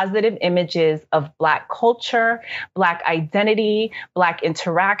positive images of Black culture, Black identity, Black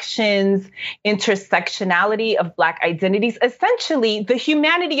interactions, intersectionality of Black identities. Essentially, the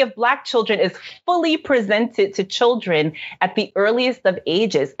humanity of Black children is fully presented to children at the earliest of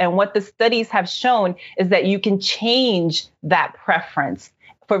ages. And what the studies have shown is that you can change that preference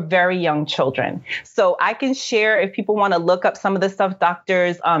for very young children. So I can share, if people want to look up some of the stuff,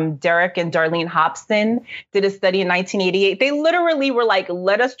 doctors Derek and Darlene Hobson did a study in 1988. They literally were like,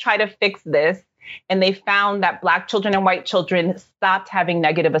 let us try to fix this. And they found that Black children and white children stopped having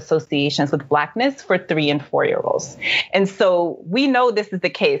negative associations with Blackness for 3 and 4-year-olds. And so we know this is the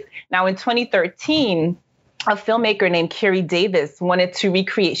case. Now, in 2013, a filmmaker named Carrie Davis wanted to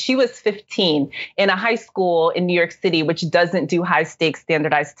recreate, she was 15 in a high school in New York City, which doesn't do high stakes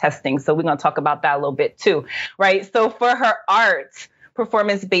standardized testing. So we're going to talk about that a little bit too, right? So for her art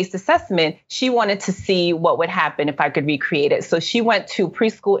performance-based assessment, she wanted to see what would happen if I could recreate it. So she went to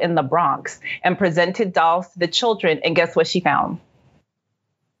preschool in the Bronx and presented dolls to the children. And guess what she found?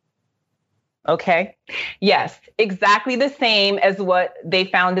 Okay. Yes, exactly the same as what they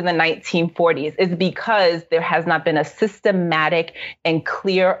found in the 1940s. Is because there has not been a systematic and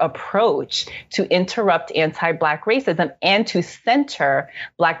clear approach to interrupt anti-Black racism and to center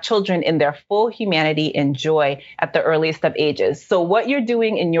Black children in their full humanity and joy at the earliest of ages. So what you're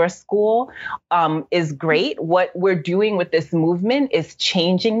doing in your school is great. What we're doing with this movement is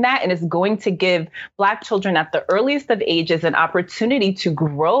changing that, and is going to give Black children at the earliest of ages an opportunity to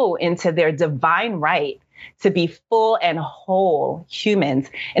grow into their divine right to be full and whole humans.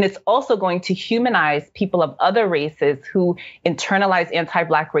 And it's also going to humanize people of other races who internalize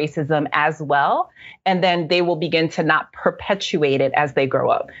anti-Black racism as well. And then they will begin to not perpetuate it as they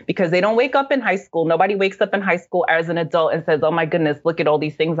grow up, because they don't wake up in high school. Nobody wakes up in high school as an adult and says, oh my goodness, look at all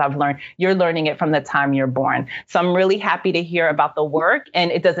these things I've learned. You're learning it from the time you're born. So I'm really happy to hear about the work.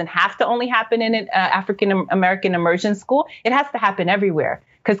 And it doesn't have to only happen in an African American immersion school. It has to happen everywhere,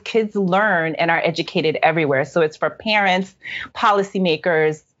 because kids learn and are educated everywhere. So it's for parents,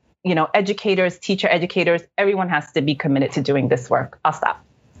 policymakers, educators, teacher educators. Everyone has to be committed to doing this work. I'll stop.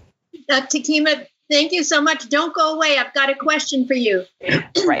 Takima, thank you so much. Don't go away. I've got a question for you.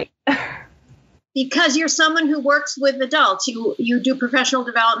 Right. Because you're someone who works with adults, you do professional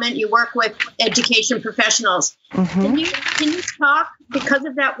development, you work with education professionals. Mm-hmm. Can you talk, because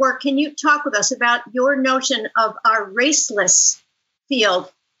of that work, can you talk with us about your notion of our raceless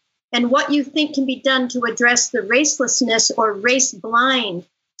field and what you think can be done to address the racelessness or race blind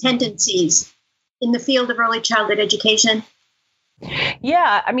tendencies in the field of early childhood education?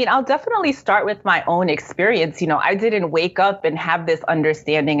 Yeah, I mean, I'll definitely start with my own experience. I didn't wake up and have this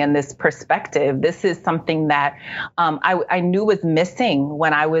understanding and this perspective. This is something that I knew was missing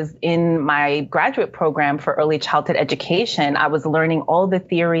when I was in my graduate program for early childhood education. I was learning all the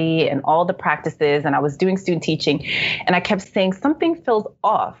theory and all the practices, and I was doing student teaching. And I kept saying something feels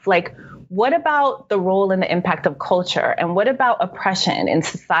off. Like, what about the role and the impact of culture? And what about oppression in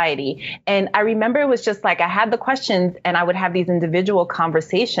society? And I remember it was just like I had the questions and I would have these individual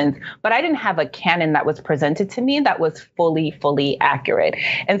conversations, but I didn't have a canon that was presented to me that was fully accurate.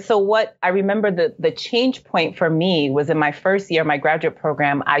 And so what I remember the change point for me was in my first year of my graduate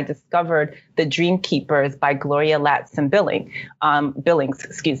program, I discovered The Dream Keepers by Gloria Ladson Billings.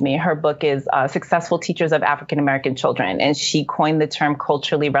 Her book is Successful Teachers of African American Children. And she coined the term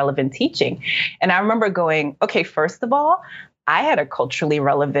culturally relevant teaching. And I remember going, okay, first of all, I had a culturally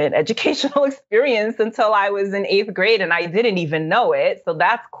relevant educational experience until I was in 8th grade and I didn't even know it. So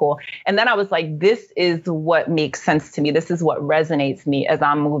that's cool. And then I was like, this is what makes sense to me. This is what resonates me as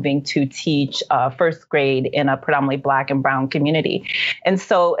I'm moving to teach first grade in a predominantly Black and brown community. And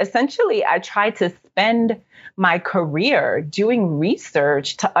so essentially, I tried to spend my career doing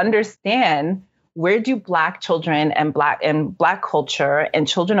research to understand, where do Black children and Black culture and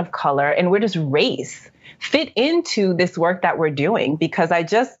children of color, and where does race fit into this work that we're doing? Because I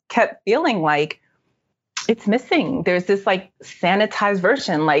just kept feeling like it's missing. There's this like sanitized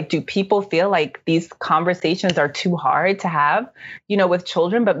version. Like, do people feel like these conversations are too hard to have, with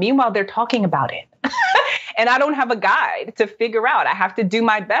children? But meanwhile, they're talking about it. And I don't have a guide to figure out. I have to do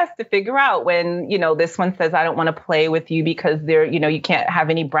my best to figure out when, this one says, I don't want to play with you because you can't have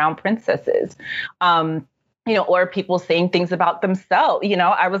any brown princesses. or people saying things about themselves.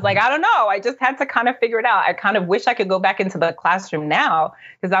 I was like, I don't know. I just had to kind of figure it out. I kind of wish I could go back into the classroom now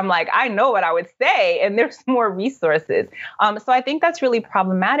because I'm like, I know what I would say and there's more resources. So I think that's really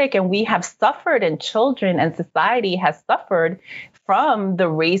problematic. And we have suffered, and children and society has suffered from the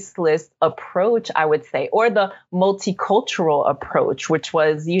raceless approach, I would say, or the multicultural approach, which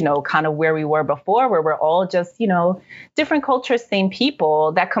was, kind of where we were before, where we're all just, different cultures, same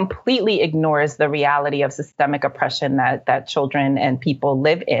people, that completely ignores the reality of systemic oppression that children and people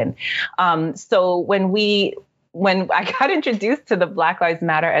live in. So when I got introduced to the Black Lives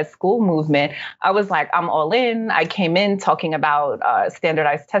Matter at School movement, I was like, I'm all in. I came in talking about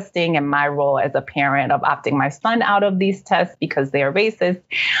standardized testing and my role as a parent of opting my son out of these tests because they are racist.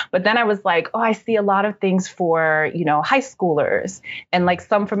 But then I was like, I see a lot of things for, high schoolers and like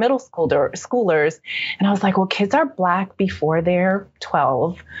some for middle schoolers. And I was like, well, kids are Black before they're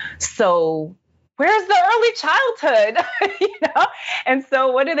 12. So where's the early childhood? And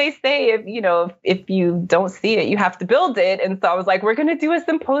so what do they say? If you don't see it, you have to build it. And so I was like, we're going to do a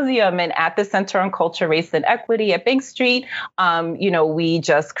symposium. And at the Center on Culture, Race, and Equity at Bank Street, we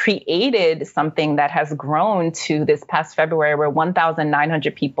just created something that has grown to this past February where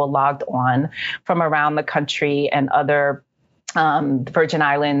 1,900 people logged on from around the country and other Virgin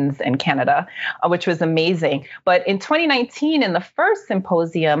Islands and Canada, which was amazing. But in 2019, in the first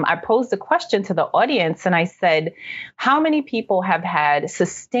symposium, I posed a question to the audience and I said, how many people have had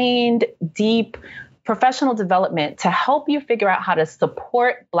sustained, deep professional development to help you figure out how to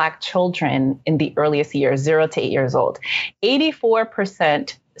support Black children in the earliest years, 0 to 8 years old?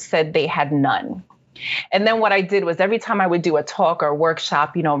 84% said they had none. And then what I did was every time I would do a talk or a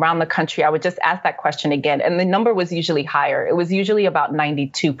workshop, around the country, I would just ask that question again. And the number was usually higher. It was usually about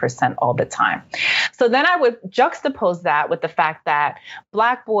 92% all the time. So then I would juxtapose that with the fact that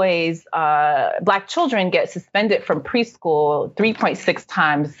Black boys, Black children get suspended from preschool 3.6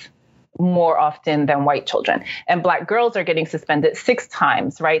 times more often than white children. And Black girls are getting suspended 6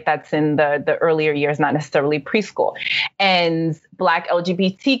 times, right? That's in the earlier years, not necessarily preschool. And Black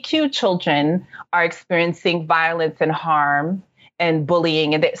LGBTQ children are experiencing violence and harm and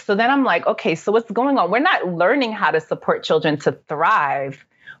bullying. And so then I'm like, okay, so what's going on? We're not learning how to support children to thrive,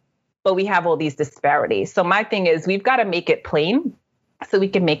 but we have all these disparities. So my thing is we've got to make it plain so we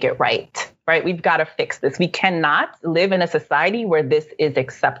can make it right? We've got to fix this. We cannot live in a society where this is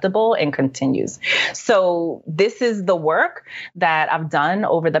acceptable and continues. So this is the work that I've done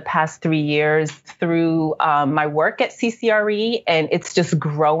over the past 3 years through my work at CCRE. And it's just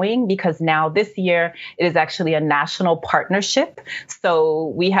growing because now this year it is actually a national partnership. So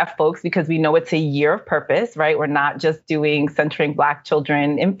we have folks, because we know it's a year of purpose, right? We're not just doing centering Black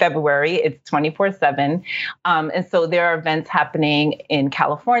children in February, it's 24/7. And so there are events happening in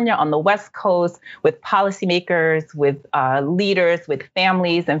California on the West Coast with policymakers, with leaders, with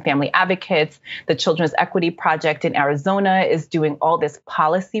families and family advocates. The Children's Equity Project in Arizona is doing all this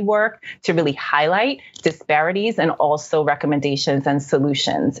policy work to really highlight disparities and also recommendations and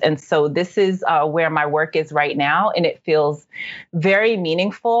solutions. And so this is where my work is right now, and it feels very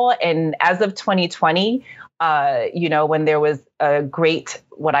meaningful. And as of 2020, when there was a great,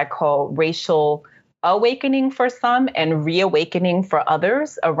 what I call racial awakening for some and reawakening for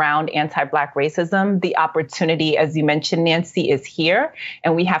others around anti-Black racism, the opportunity, as you mentioned, Nancy, is here,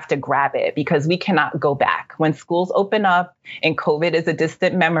 and we have to grab it because we cannot go back. When schools open up and COVID is a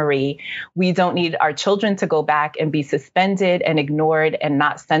distant memory, we don't need our children to go back and be suspended and ignored and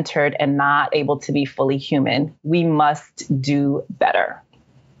not centered and not able to be fully human. We must do better.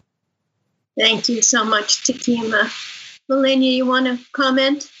 Thank you so much, Takima. Melania, you want to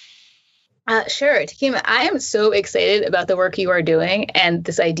comment? Sure. Takima, I am so excited about the work you are doing and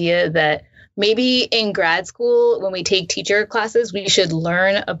this idea that maybe in grad school, when we take teacher classes, we should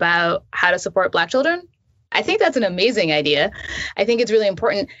learn about how to support Black children. I think that's an amazing idea. I think it's really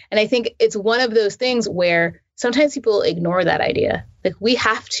important. And I think it's one of those things where sometimes people ignore that idea. Like, we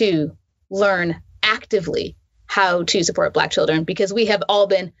have to learn actively how to support Black children because we have all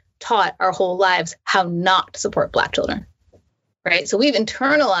been taught our whole lives how not to support Black children. Right. So we've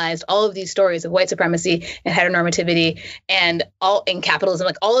internalized all of these stories of white supremacy and heteronormativity and all in capitalism,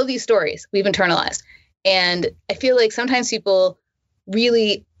 like all of these stories we've internalized. And I feel like sometimes people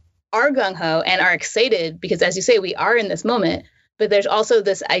really are gung-ho and are excited because, as you say, we are in this moment. But there's also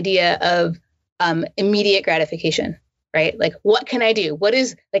this idea of immediate gratification. Right. Like, what can I do? What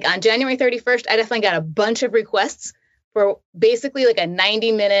is, like, on January 31st, I definitely got a bunch of requests for basically like a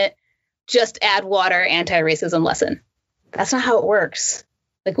 90-minute just add water anti-racism lesson. That's not how it works.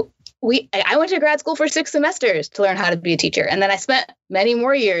 Like, I went to grad school for 6 semesters to learn how to be a teacher. And then I spent many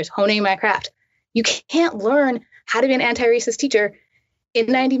more years honing my craft. You can't learn how to be an anti-racist teacher in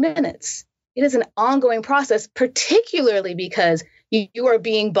 90 minutes. It is an ongoing process, particularly because you are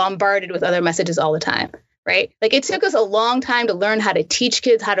being bombarded with other messages all the time, right? Like it took us a long time to learn how to teach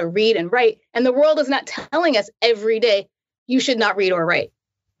kids how to read and write. And the world is not telling us every day, you should not read or write,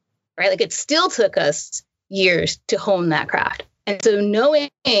 right? Like it still took us years to hone that craft. And so knowing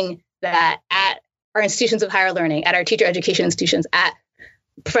that at our institutions of higher learning, at our teacher education institutions, at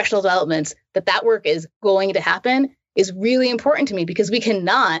professional developments, that work is going to happen is really important to me, because we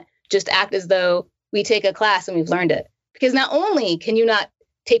cannot just act as though we take a class and we've learned it. Because not only can you not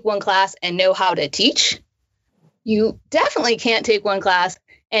take one class and know how to teach, you definitely can't take one class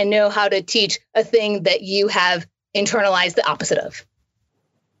and know how to teach a thing that you have internalized the opposite of.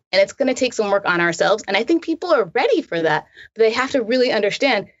 And it's going to take some work on ourselves. And I think people are ready for that. But they have to really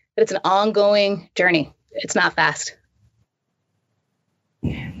understand that it's an ongoing journey. It's not fast.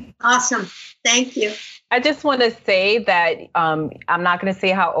 Awesome. Thank you. I just want to say that I'm not going to say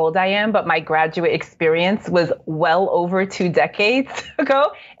how old I am, but my graduate experience was well over 2 decades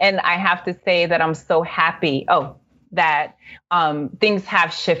ago. And I have to say that I'm so happy that things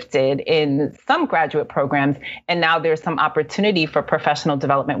have shifted in some graduate programs. And now there's some opportunity for professional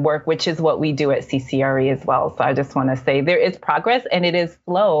development work, which is what we do at CCRE as well. So I just want to say there is progress, and it is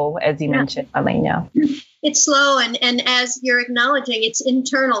slow, as you mentioned, Elena. It's slow. And as you're acknowledging, it's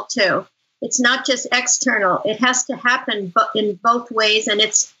internal too. It's not just external. It has to happen in both ways, and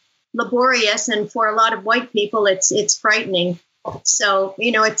it's laborious. And for a lot of white people, it's frightening. So,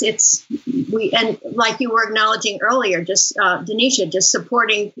 and like you were acknowledging earlier, just Denisha, just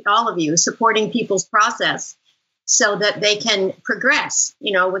supporting all of you, supporting people's process so that they can progress,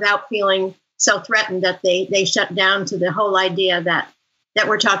 without feeling so threatened that they shut down to the whole idea that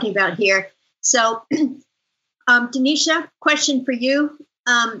we're talking about here. So, Denisha, question for you.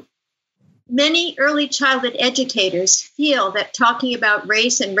 Many early childhood educators feel that talking about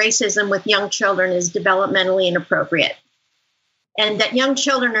race and racism with young children is developmentally inappropriate, and that young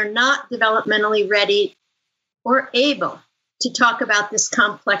children are not developmentally ready or able to talk about this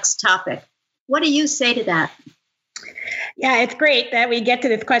complex topic. What do you say to that? Yeah, it's great that we get to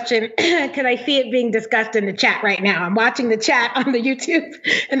this question because I see it being discussed in the chat right now. I'm watching the chat on the YouTube,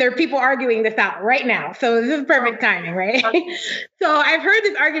 and there are people arguing this out right now. So this is perfect timing, right? So I've heard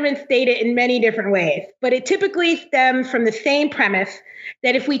this argument stated in many different ways, but it typically stems from the same premise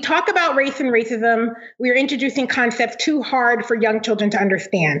that if we talk about race and racism, we're introducing concepts too hard for young children to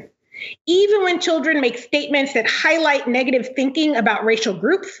understand. Even when children make statements that highlight negative thinking about racial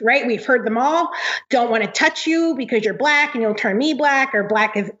groups, right? We've heard them all. Don't want to touch you because you're Black and you'll turn me Black, or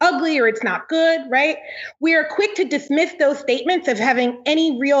Black is ugly, or it's not good, right? We are quick to dismiss those statements as having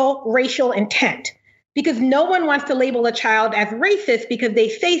any real racial intent, because no one wants to label a child as racist because they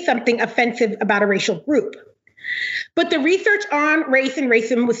say something offensive about a racial group. But the research on race and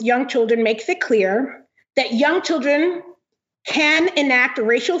racism with young children makes it clear that young children can enact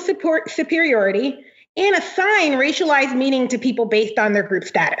racial superiority and assign racialized meaning to people based on their group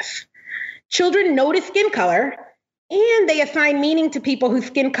status. Children notice skin color, and they assign meaning to people whose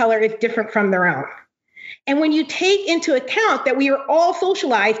skin color is different from their own. And when you take into account that we are all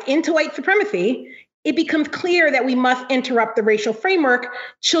socialized into white supremacy, it becomes clear that we must interrupt the racial framework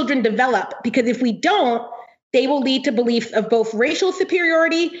children develop, because if we don't, they will lead to beliefs of both racial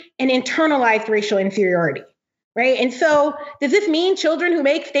superiority and internalized racial inferiority. Right. And so does this mean children who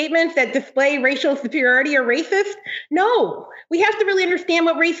make statements that display racial superiority are racist? No, we have to really understand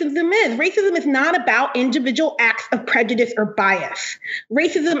what racism is. Racism is not about individual acts of prejudice or bias.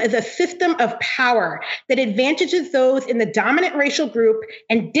 Racism is a system of power that advantages those in the dominant racial group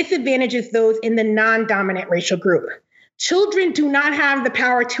and disadvantages those in the non-dominant racial group. Children do not have the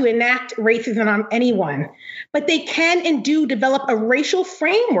power to enact racism on anyone, but they can and do develop a racial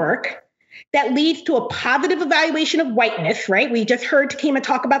framework that leads to a positive evaluation of whiteness, right? We just heard Takema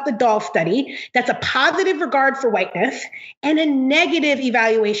talk about the Dahl study. That's a positive regard for whiteness, and a negative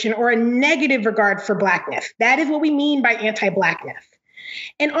evaluation or a negative regard for Blackness. That is what we mean by anti-Blackness.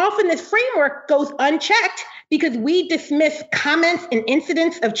 And often this framework goes unchecked because we dismiss comments and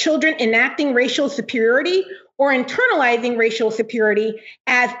incidents of children enacting racial superiority or internalizing racial superiority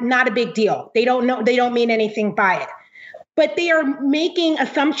as not a big deal. They don't mean anything by it. But they are making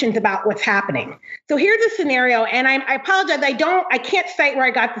assumptions about what's happening. So here's a scenario, and I apologize, I can't cite where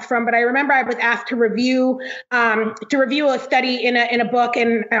I got this from, but I remember I was asked to review a study in a book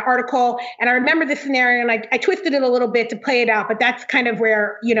and an article, and I remember this scenario, and I twisted it a little bit to play it out, but that's kind of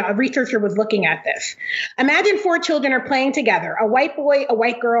where, a researcher was looking at this. Imagine 4 children are playing together, a white boy, a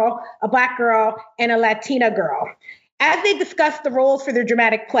white girl, a Black girl, and a Latina girl. As they discuss the roles for their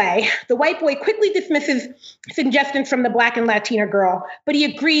dramatic play, the white boy quickly dismisses suggestions from the Black and Latina girl, but he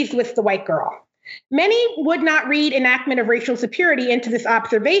agrees with the white girl. Many would not read enactment of racial superiority into this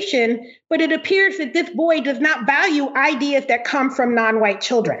observation, but it appears that this boy does not value ideas that come from non-white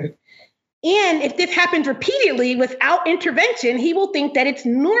children. And if this happens repeatedly without intervention, he will think that it's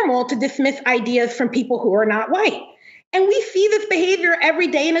normal to dismiss ideas from people who are not white. And we see this behavior every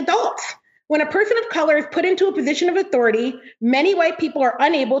day in adults. When a person of color is put into a position of authority, many white people are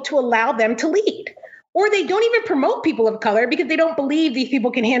unable to allow them to lead. Or they don't even promote people of color because they don't believe these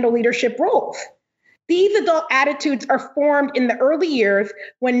people can handle leadership roles. These adult attitudes are formed in the early years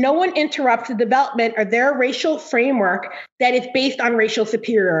when no one interrupts the development of their racial framework that is based on racial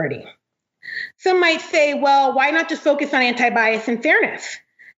superiority. Some might say, well, why not just focus on anti-bias and fairness?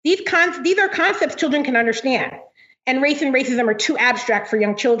 These are concepts children can understand. And race and racism are too abstract for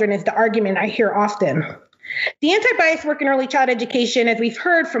young children is the argument I hear often. The anti-bias work in early child education, as we've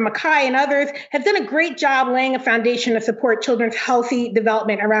heard from Makai and others, has done a great job laying a foundation to support children's healthy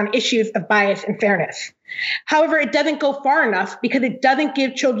development around issues of bias and fairness. However, it doesn't go far enough because it doesn't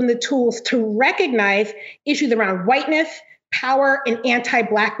give children the tools to recognize issues around whiteness, power, and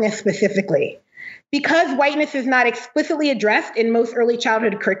anti-Blackness specifically. Because whiteness is not explicitly addressed in most early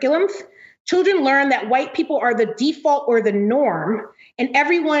childhood curriculums, children learn that white people are the default or the norm, and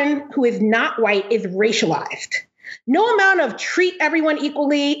everyone who is not white is racialized. No amount of treat everyone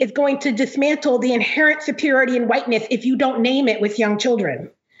equally is going to dismantle the inherent superiority in whiteness if you don't name it with young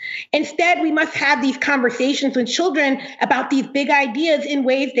children. Instead, we must have these conversations with children about these big ideas in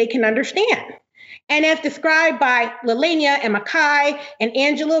ways they can understand. And as described by Lelania and Makai and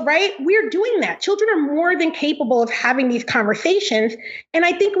Angela, right, we're doing that. Children are more than capable of having these conversations. And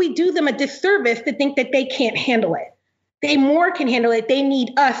I think we do them a disservice to think that they can't handle it. They more can handle it. They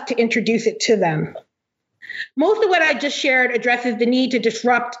need us to introduce it to them. Most of what I just shared addresses the need to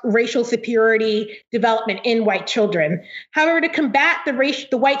disrupt racial superiority development in white children. However, to combat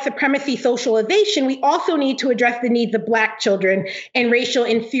the white supremacy socialization, we also need to address the needs of Black children and racial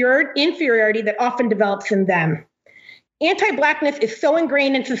inferiority that often develops in them. Anti-Blackness is so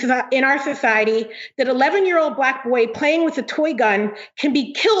ingrained in our society that an 11-year-old Black boy playing with a toy gun can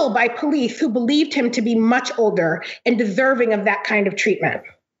be killed by police who believed him to be much older and deserving of that kind of treatment.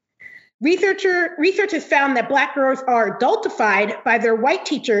 Research has found that Black girls are adultified by their white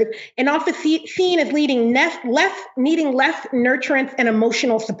teachers and often seen as needing less nurturance and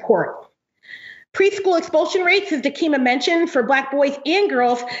emotional support. Preschool expulsion rates, as Dakima mentioned, for Black boys and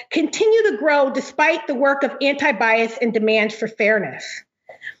girls continue to grow despite the work of anti-bias and demands for fairness.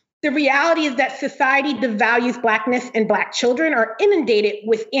 The reality is that society devalues Blackness, and Black children are inundated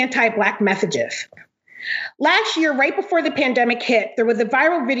with anti-Black messages. Last year, right before the pandemic hit, there was a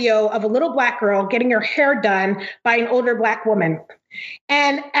viral video of a little Black girl getting her hair done by an older Black woman.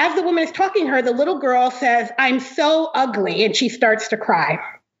 And as the woman is talking to her, the little girl says, "I'm so ugly," and she starts to cry.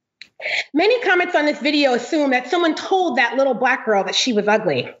 Many comments on this video assume that someone told that little Black girl that she was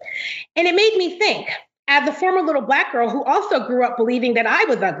ugly. And it made me think, as a former little Black girl who also grew up believing that I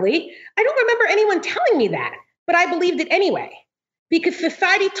was ugly, I don't remember anyone telling me that, but I believed it anyway. Because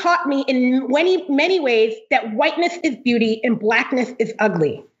society taught me in many ways that whiteness is beauty and Blackness is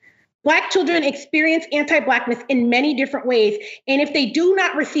ugly. Black children experience anti-Blackness in many different ways, and if they do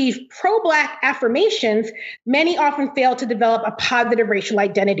not receive pro-Black affirmations, many often fail to develop a positive racial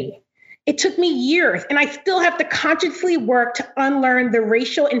identity. It took me years, and I still have to consciously work to unlearn the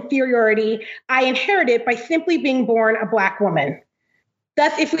racial inferiority I inherited by simply being born a Black woman.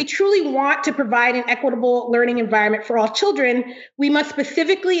 Thus, if we truly want to provide an equitable learning environment for all children, we must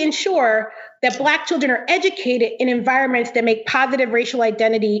specifically ensure that Black children are educated in environments that make positive racial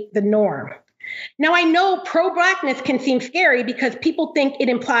identity the norm. Now, I know pro-Blackness can seem scary because people think it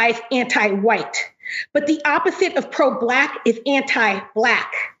implies anti-white, but the opposite of pro-Black is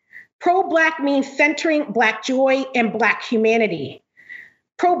anti-Black. Pro-Black means centering Black joy and Black humanity.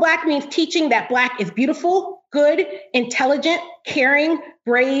 Pro-Black means teaching that Black is beautiful, good, intelligent, caring,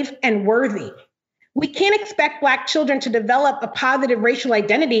 brave, and worthy. We can't expect Black children to develop a positive racial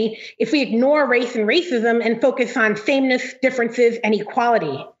identity if we ignore race and racism and focus on sameness, differences, and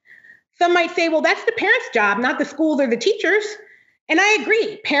equality. Some might say, well, that's the parents' job, not the schools or the teachers. And I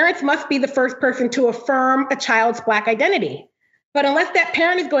agree, parents must be the first person to affirm a child's Black identity. But unless that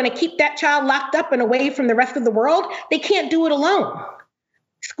parent is going to keep that child locked up and away from the rest of the world, they can't do it alone.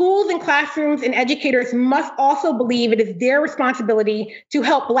 Schools and classrooms and educators must also believe it is their responsibility to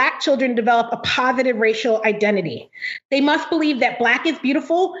help Black children develop a positive racial identity. They must believe that Black is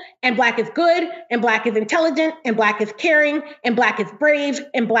beautiful, and Black is good, and Black is intelligent, and Black is caring, and Black is brave,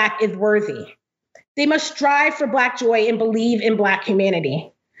 and Black is worthy. They must strive for Black joy and believe in Black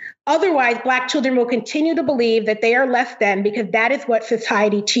humanity. Otherwise, Black children will continue to believe that they are less than because that is what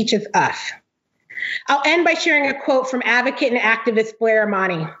society teaches us. I'll end by sharing a quote from advocate and activist Blair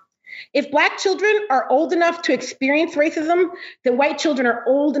Imani. If Black children are old enough to experience racism, then white children are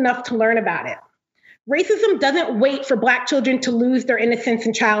old enough to learn about it. Racism doesn't wait for Black children to lose their innocence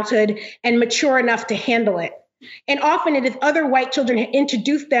in childhood and mature enough to handle it. And often it is other white children who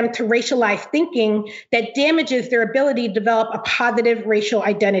introduce them to racialized thinking that damages their ability to develop a positive racial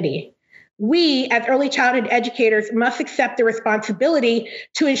identity. We, as early childhood educators, must accept the responsibility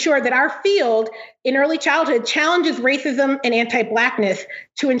to ensure that our field in early childhood challenges racism and anti-Blackness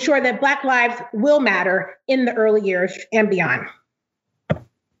to ensure that Black lives will matter in the early years and beyond.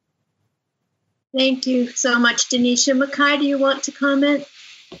 Thank you so much, Denisha. Makai, do you want to comment?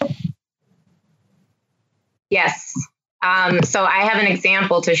 Yes. So I have an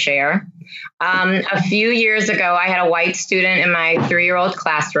example to share. A few years ago, I had a white student in my 3-year-old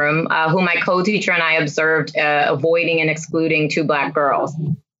classroom who my co-teacher and I observed avoiding and excluding 2 Black girls.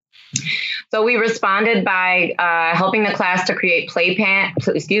 So we responded by helping the class to create play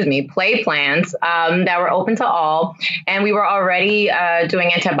plans that were open to all. And we were already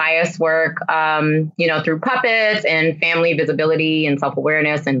doing anti-bias work, through puppets and family visibility and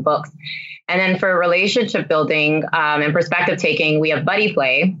self-awareness and books. And then for relationship building and perspective taking, we have buddy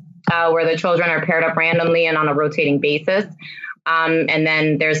play, where the children are paired up randomly and on a rotating basis. And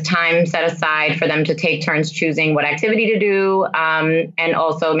then there's time set aside for them to take turns choosing what activity to do, and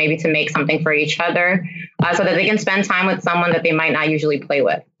also maybe to make something for each other so that they can spend time with someone that they might not usually play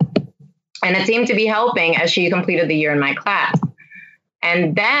with. And it seemed to be helping as she completed the year in my class.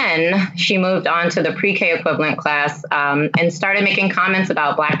 And then she moved on to the pre-K equivalent class and started making comments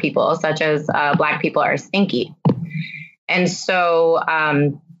about Black people, such as Black people are stinky. And so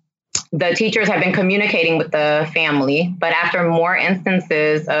the teachers have been communicating with the family, but after more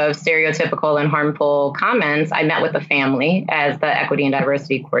instances of stereotypical and harmful comments, I met with the family as the equity and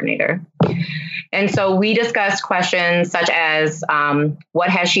diversity coordinator. And so we discussed questions such as what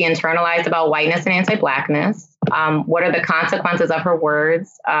has she internalized about whiteness and anti-Blackness? What are the consequences of her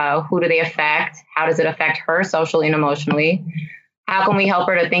words? Who do they affect? How does it affect her socially and emotionally? How can we help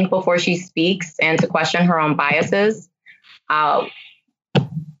her to think before she speaks and to question her own biases? And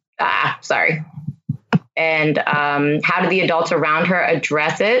how do the adults around her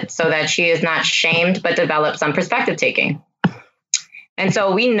address it so that she is not shamed, but develop some perspective taking? And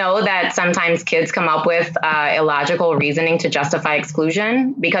so we know that sometimes kids come up with illogical reasoning to justify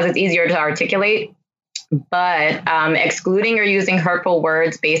exclusion because it's easier to articulate. But excluding or using hurtful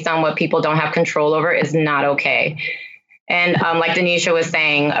words based on what people don't have control over is not okay. And like Denisha was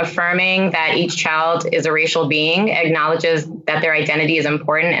saying, affirming that each child is a racial being acknowledges that their identity is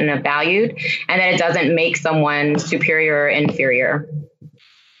important and valued, and that it doesn't make someone superior or inferior.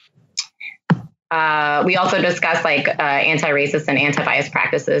 We also discussed anti-racist and anti-bias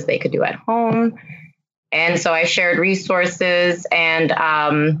practices they could do at home. And so I shared resources and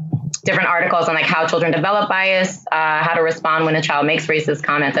different articles on how children develop bias, how to respond when a child makes racist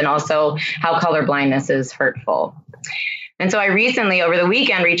comments, and also how colorblindness is hurtful. And so I recently, over the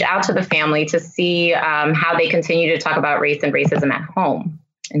weekend, reached out to the family to see how they continue to talk about race and racism at home.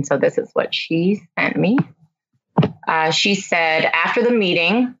 And so this is what she sent me. She said, after the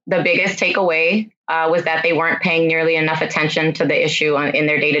meeting, the biggest takeaway was that they weren't paying nearly enough attention to the issue in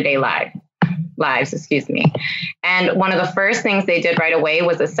their day-to-day lives. And one of the first things they did right away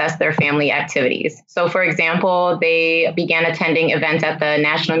was assess their family activities. So, for example, they began attending events at the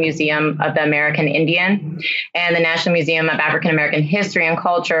National Museum of the American Indian and the National Museum of African American History and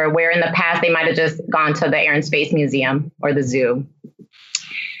Culture, where in the past they might have just gone to the Air and Space Museum or the zoo.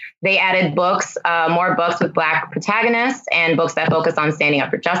 They added books, more books with Black protagonists and books that focus on standing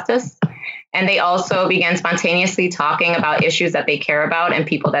up for justice. And they also began spontaneously talking about issues that they care about and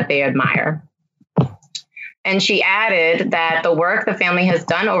people that they admire. And she added that the work the family has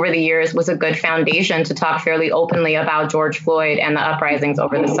done over the years was a good foundation to talk fairly openly about George Floyd and the uprisings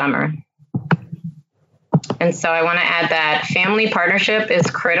over the summer. And so I want to add that family partnership is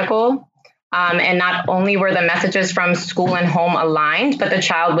critical. And not only were the messages from school and home aligned, but the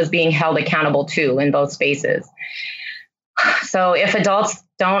child was being held accountable too in both spaces. So if adults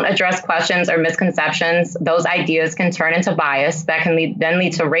don't address questions or misconceptions, those ideas can turn into bias that can then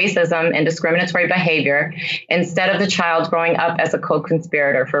lead to racism and discriminatory behavior instead of the child growing up as a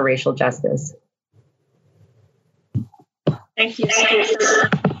co-conspirator for racial justice. Thank you.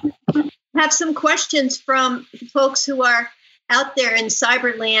 I have some questions from folks who are out there in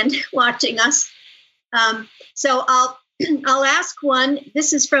cyberland watching us. So I'll I'll ask one.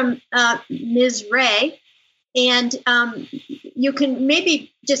 This is from Ms. Ray. And you can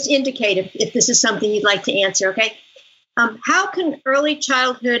maybe just indicate if this is something you'd like to answer, okay? How can early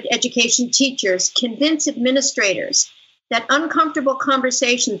childhood education teachers convince administrators that uncomfortable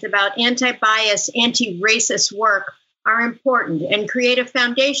conversations about anti-bias, anti-racist work are important and create a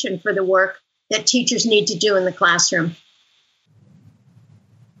foundation for the work that teachers need to do in the classroom?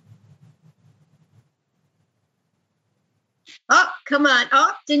 Oh, come on.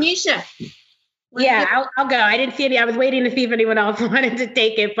 Oh, Denisha. Yeah, I'll go. I didn't see any. I was waiting to see if anyone else wanted to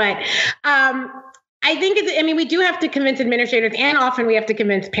take it, but I think we do have to convince administrators, and often we have to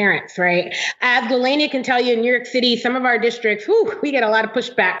convince parents, right? As Lelania can tell you, in New York City, some of our districts, we get a lot of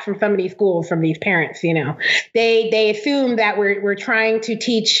pushback from some of these schools, from these parents. They assume that we're trying to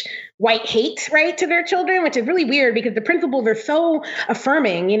teach white hate, right, to their children, which is really weird because the principles are so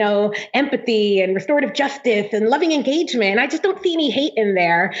affirming, empathy and restorative justice and loving engagement. I just don't see any hate in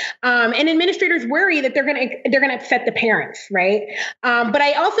there. And administrators worry that they're gonna upset the parents, right? But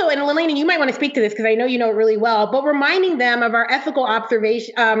I also, and Lelania, you might want to speak to this because I know you know it really well, but reminding them of our ethical obligations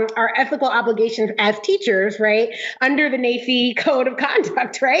as teachers, right, under the NAEYC Code of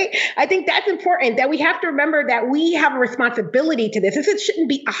Conduct, right? I think that's important, that we have to remember that we have a responsibility to this. This shouldn't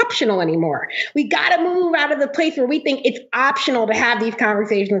be optional anymore. We got to move out of the place where we think it's optional to have these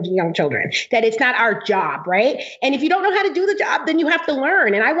conversations with young children, that it's not our job, right? And if you don't know how to do the job, then you have to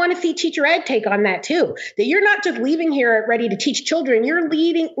learn. And I want to see teacher ed take on that too, that you're not just leaving here ready to teach children, you're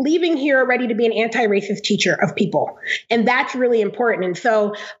leaving here ready to be an anti-racist teacher of people. And that's really important. And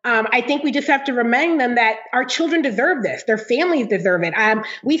so I think we just have to remind them that our children deserve this. Their families deserve it.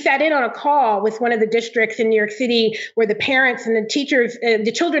 We sat in on a call with one of the districts in New York City where the parents and the teachers,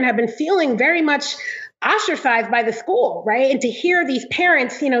 the children have been feeling very much ostracized by the school, right? And to hear these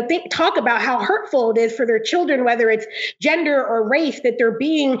parents, talk about how hurtful it is for their children, whether it's gender or race, that they're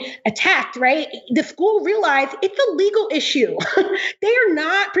being attacked, right? The school realized it's a legal issue. They are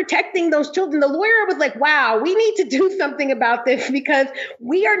not protecting those children. The lawyer was like, wow, we need to do something about this because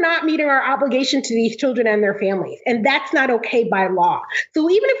we are not meeting our obligation to these children and their families. And that's not okay by law. So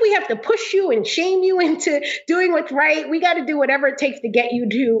even if we have to push you and shame you into doing what's right, we got to do whatever it takes to get you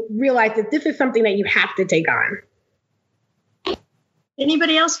to realize that this is something that you have to take on.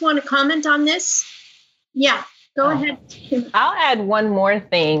 Anybody else want to comment on this? Yeah, go ahead. I'll add one more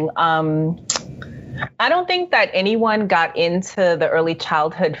thing. I don't think that anyone got into the early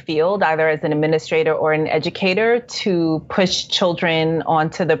childhood field, either as an administrator or an educator, to push children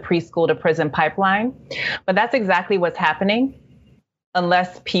onto the preschool to prison pipeline. But that's exactly what's happening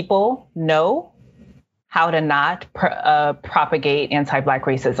unless people know how to not propagate anti-Black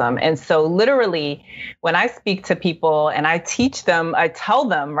racism. And so literally, when I speak to people and I teach them, I tell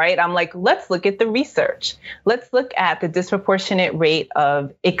them, right, I'm like, let's look at the research. Let's look at the disproportionate rate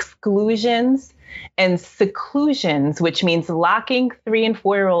of exclusions and seclusions, which means locking 3 and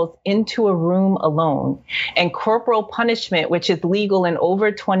 4-year-olds into a room alone, and corporal punishment, which is legal in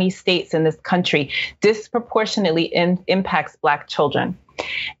over 20 states in this country, disproportionately impacts Black children.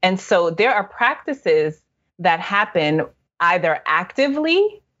 And so there are practices that happen either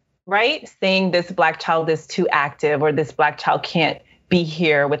actively, right, saying this Black child is too active, or this Black child can't be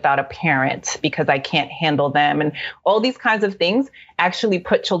here without a parent because I can't handle them. And all these kinds of things actually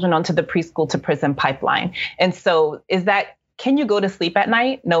put children onto the preschool to prison pipeline. And so can you go to sleep at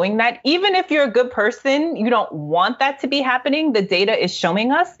night knowing that even if you're a good person, you don't want that to be happening? The data is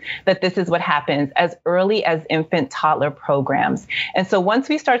showing us that this is what happens as early as infant toddler programs. And so once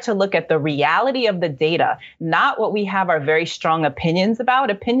we start to look at the reality of the data, not what we have our very strong opinions about.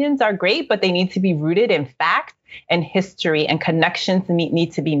 Opinions are great, but they need to be rooted in fact and history, and connections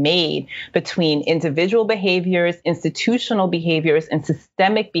need to be made between individual behaviors, institutional behaviors, and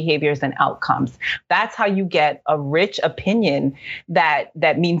systemic behaviors and outcomes. That's how you get a rich opinion that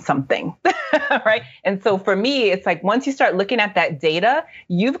means something, right? And so for me, it's like once you start looking at that data,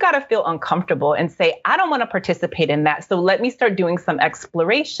 you've got to feel uncomfortable and say, I don't want to participate in that. So let me start doing some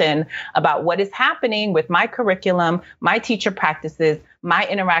exploration about what is happening with my curriculum, my teacher practices, my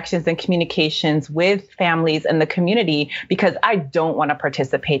interactions and communications with families and the community, because I don't want to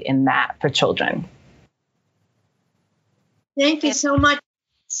participate in that for children. Thank you so much.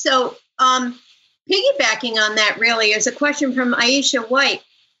 So piggybacking on that really is a question from Aisha White.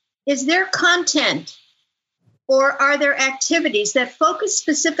 Is there content or are there activities that focus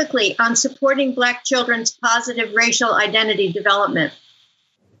specifically on supporting Black children's positive racial identity development?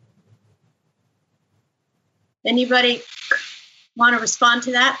 Anybody want to respond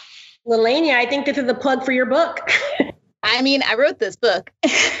to that? Lelania, I think this is a plug for your book. I mean, I wrote this book.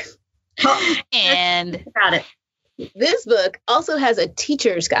 And got it. This book also has a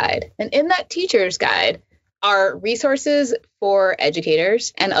teacher's guide. And in that teacher's guide are resources for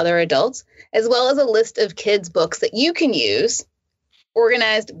educators and other adults, as well as a list of kids' books that you can use,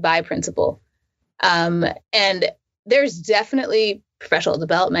 organized by principal. And there's definitely professional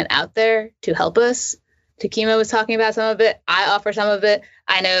development out there to help us. Takima was talking about some of it. I offer some of it.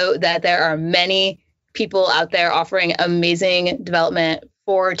 I know that there are many people out there offering amazing development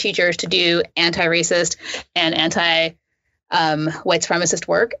for teachers to do anti-racist and anti-white supremacist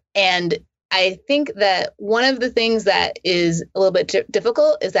work. And I think that one of the things that is a little bit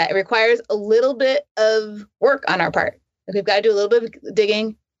difficult is that it requires a little bit of work on our part. Like, we've got to do a little bit of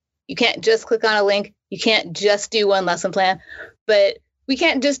digging. You can't just click on a link. You can't just do one lesson plan. But we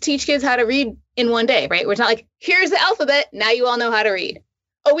can't just teach kids how to read in one day, right? It's not like, here's the alphabet, now you all know how to read.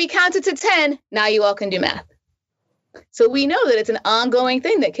 Oh, we counted to 10, now you all can do math. So we know that it's an ongoing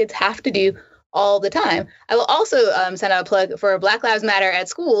thing that kids have to do all the time. I will also send out a plug for Black Lives Matter at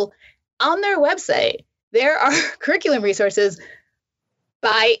School. On their website, there are curriculum resources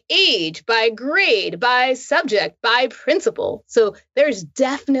by age, by grade, by subject, by principal. So there's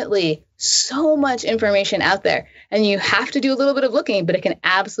definitely so much information out there, and you have to do a little bit of looking, but it can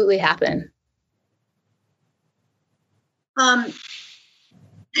absolutely happen.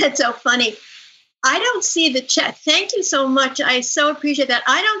 That's so funny. I don't see the chat. Thank you so much. I so appreciate that.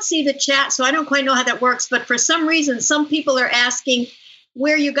 I don't see the chat, so I don't quite know how that works. But for some reason, some people are asking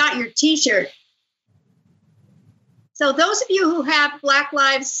where you got your T-shirt. So those of you who have Black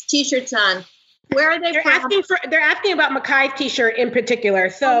Lives T-shirts on, where are they from? They're asking about Makai's T-shirt in particular.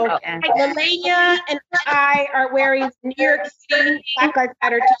 So Melania and I are wearing New York City Black Lives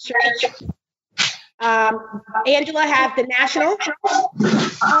Matter T-shirt. Angela has the National.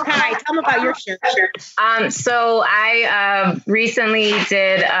 Hi, tell them about your shirt. So I recently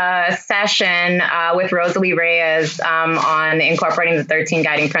did a session with Rosalie Reyes on incorporating the 13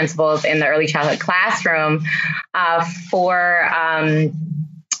 guiding principles in the early childhood classroom for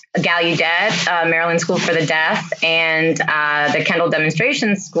Gallaudet, Maryland School for the Deaf, and the Kendall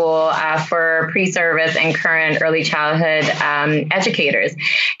Demonstration School for pre-service and current early childhood educators.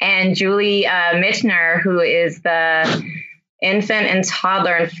 And Julie Michener, who is the infant and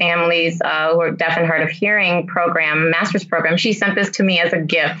toddler and families who are deaf and hard of hearing program, master's program, she sent this to me as a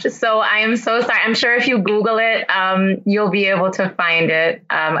gift. So I am so sorry. I'm sure if you Google it, you'll be able to find it,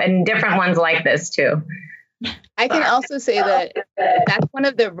 and different ones like this too. I can also say that that's one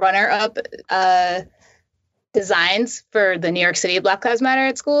of the runner-up designs for the New York City Black Lives Matter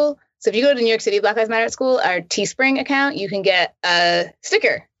at School. So if you go to New York City Black Lives Matter at School, our Teespring account, you can get a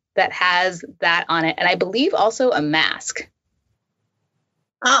sticker that has that on it. And I believe also a mask.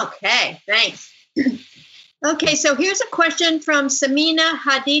 Okay, thanks. Okay, so here's a question from Samina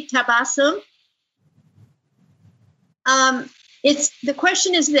Hadi Tabassum. The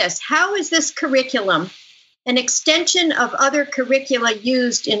question is this: how is this curriculum an extension of other curricula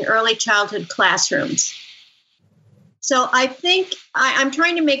used in early childhood classrooms? So I think I'm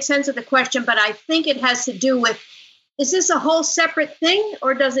trying to make sense of the question, but I think it has to do with, is this a whole separate thing,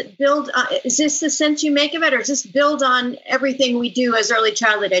 or does it build, is this the sense you make of it, or does this build on everything we do as early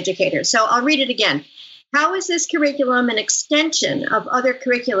childhood educators? So I'll read it again. How is this curriculum an extension of other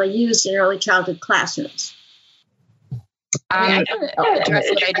curricula used in early childhood classrooms? I can address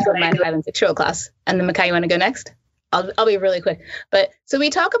what I do in my 5- and 6-year-old class. And then, Makai, you want to go next? I'll be really quick. But so we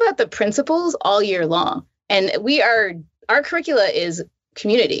talk about the principles all year long. And our curricula is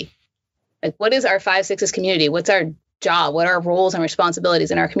community. Like, what is our 5-6's community? What's our job? What are our roles and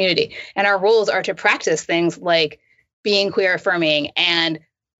responsibilities in our community? And our roles are to practice things like being queer affirming and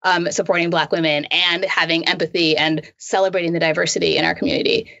supporting Black women and having empathy and celebrating the diversity in our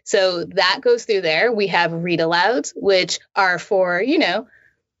community. So that goes through there. We have read alouds, which are for,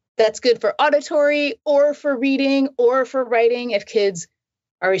 that's good for auditory or for reading or for writing if kids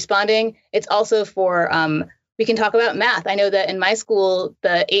are responding. It's also for, we can talk about math. I know that in my school,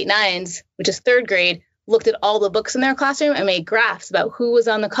 the 8-9s, which is 3rd grade, looked at all the books in their classroom and made graphs about who was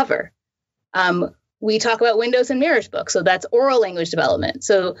on the cover. We talk about windows and mirrors books. So that's oral language development.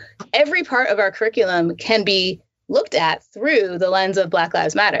 So every part of our curriculum can be looked at through the lens of Black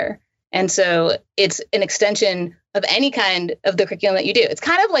Lives Matter. And so it's an extension of any kind of the curriculum that you do. It's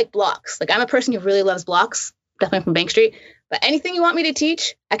kind of like blocks. Like, I'm a person who really loves blocks, definitely from Bank Street. But anything you want me to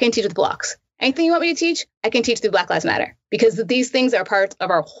teach, I can teach with blocks. Anything you want me to teach, I can teach through Black Lives Matter. Because these things are parts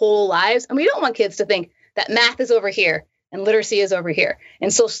of our whole lives. And we don't want kids to think that math is over here and literacy is over here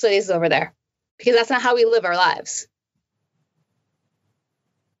and social studies is over there. Because that's not how we live our lives.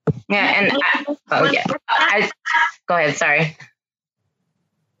 Yeah, and go ahead. Sorry.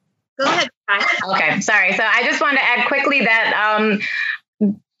 Go ahead. Okay, sorry. So I just wanted to add quickly that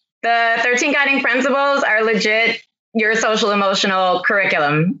the 13 Guiding Principles are legit your social emotional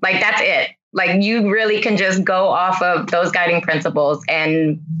curriculum. Like, that's it. Like, you really can just go off of those guiding principles,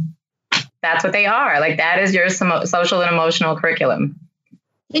 and that's what they are. Like, that is your social and emotional curriculum.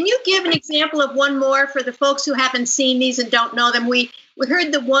 Can you give an example of one more for the folks who haven't seen these and don't know them? We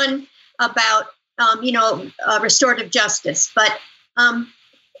heard the one about, restorative justice, but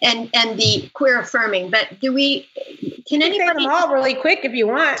and the queer affirming. But can anybody say them all really quick if you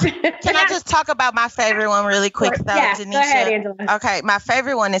want? Can I just talk about my favorite one really quick, though, yeah, Denisha? Go ahead, Angela. Okay, my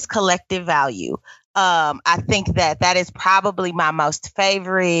favorite one is collective value. I think that is probably my most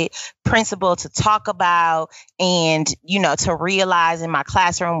favorite principle to talk about and, to realize in my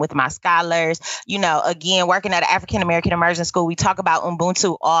classroom with my scholars. Again, working at an African American immersion school, we talk about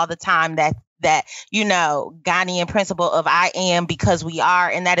Ubuntu all the time, that Ghanaian principle of I am because we are,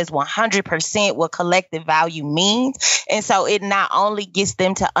 and that is 100% what collective value means. And so it not only gets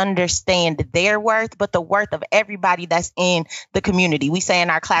them to understand their worth, but the worth of everybody that's in the community. We say in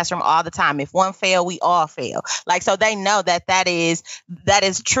our classroom all the time, if one fail, we all fail. Like, so they know that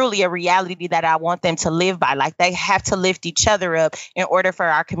is truly a reality that I want them to live by. Like, they have to lift each other up in order for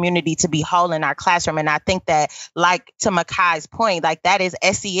our community to be whole in our classroom. And I think that, like, to Makai's point, like, that is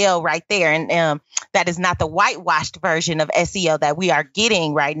SEL right there. And that is not the whitewashed version of SEL that we are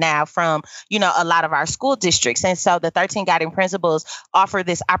getting right now from, a lot of our school districts. And so the 13 Guiding Principles offer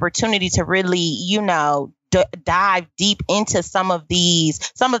this opportunity to really, dive deep into some of the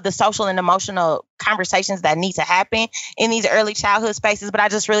social and emotional conversations that need to happen in these early childhood spaces. But I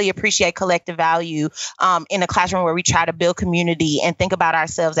just really appreciate collective value in a classroom where we try to build community and think about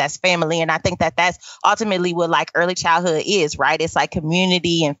ourselves as family. And I think that that's ultimately what, like, early childhood is, right? It's like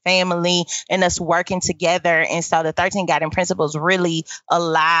community and family and us working together. And so the 13 Guiding Principles really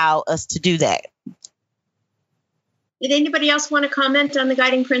allow us to do that. Did anybody else want to comment on the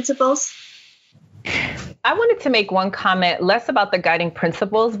guiding principles? I wanted to make one comment, less about the guiding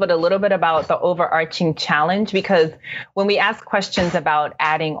principles, but a little bit about the overarching challenge, because when we ask questions about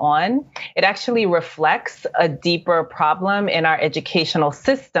adding on, it actually reflects a deeper problem in our educational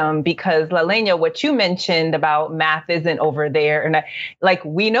system. Because Lalenya, what you mentioned about math isn't over there, and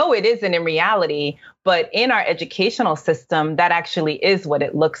we know it isn't in reality, but in our educational system, that actually is what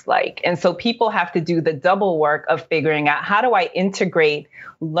it looks like. And so people have to do the double work of figuring out, how do I integrate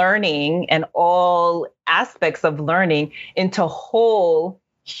learning and all aspects of learning into whole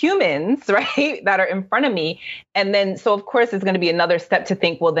humans, right, that are in front of me. And then, so of course, it's going to be another step to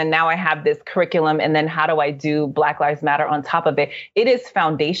think, well, then now I have this curriculum, and then how do I do Black Lives Matter on top of it? It is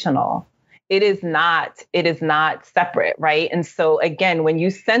foundational. It is not separate, right? And so again, when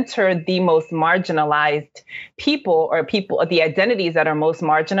you center the most marginalized people, or the identities that are most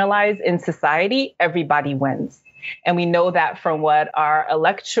marginalized in society, everybody wins. And we know that from what our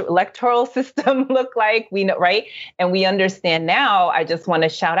electoral system look like, we know, right? And we understand now. I just want to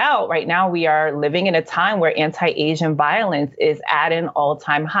shout out, right now, we are living in a time where anti-Asian violence is at an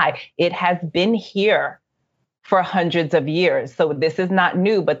all-time high. It has been here for hundreds of years. So this is not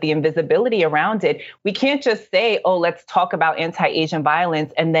new, but the invisibility around it, we can't just say, oh, let's talk about anti-Asian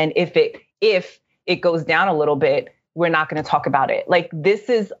violence, and then if it goes down a little bit, we're not going to talk about it. Like, this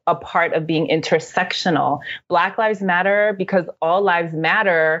is a part of being intersectional. Black Lives Matter because all lives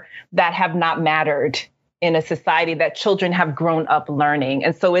matter that have not mattered in a society that children have grown up learning.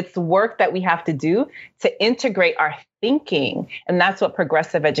 And so it's work that we have to do to integrate our thinking. And that's what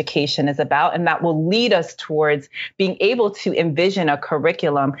progressive education is about. And that will lead us towards being able to envision a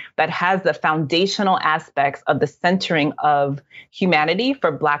curriculum that has the foundational aspects of the centering of humanity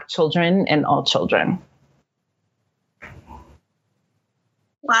for Black children and all children.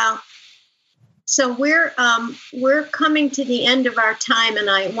 Wow. So we're coming to the end of our time, and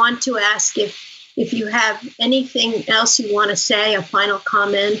I want to ask if you have anything else you want to say, a final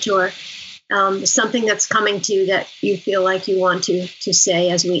comment, or something that's coming to you that you feel like you want to say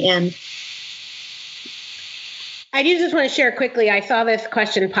as we end. I do just want to share quickly. I saw this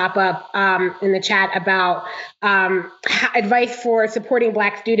question pop up in the chat about advice for supporting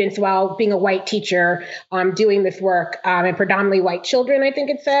Black students while being a white teacher doing this work, and predominantly white children, I think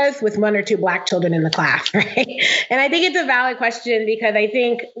it says, with 1 or 2 Black children in the class, right? And I think it's a valid question, because I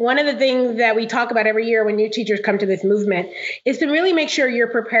think one of the things that we talk about every year when new teachers come to this movement is to really make sure you're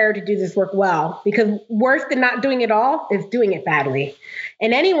prepared to do this work well, because worse than not doing it all is doing it badly.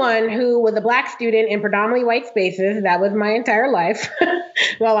 And anyone who was a Black student in predominantly white spaces, that was my entire life,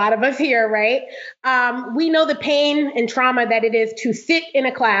 well, a lot of us here, right? We know the pain and trauma that it is to sit in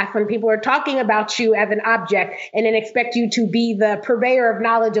a class when people are talking about you as an object and then expect you to be the purveyor of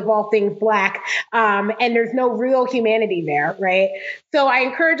knowledge of all things Black. And there's no real humanity there, right? So I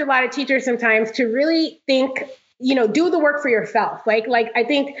encourage a lot of teachers sometimes to really think, do the work for yourself. Like I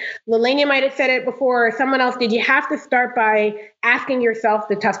think Lelania might have said it before, or someone else did. You have to start by asking yourself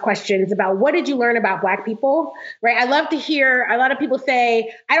the tough questions about what did you learn about Black people, right? I love to hear a lot of people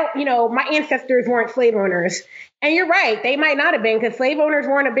say, my ancestors weren't slave owners. And you're right, they might not have been, because slave owners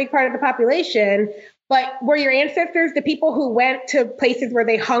weren't a big part of the population. But were your ancestors the people who went to places where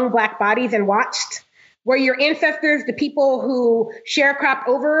they hung Black bodies and watched? Were your ancestors the people who sharecropped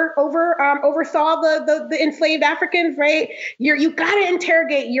oversaw the enslaved Africans, right? You got to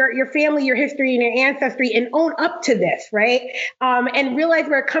interrogate your family, your history, and your ancestry, and own up to this, right? And realize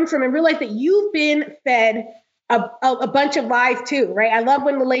where it comes from, and realize that you've been fed a bunch of lies too, right? I love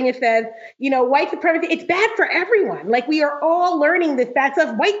when Lelania says, white supremacy, it's bad for everyone. Like, we are all learning this bad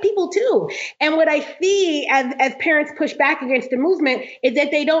stuff, white people too. And what I see as parents push back against the movement is that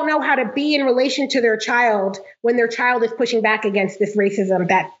they don't know how to be in relation to their child when their child is pushing back against this racism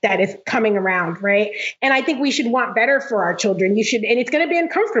that is coming around, right? And I think we should want better for our children. And it's going to be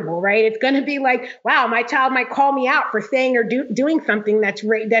uncomfortable, right? It's going to be like, wow, my child might call me out for saying or doing something that's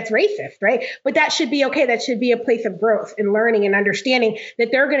racist, right? But that should be okay. That should be a place of growth and learning and understanding that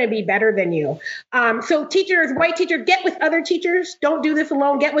they're going to be better than you. So teachers, white teachers, get with other teachers. Don't do this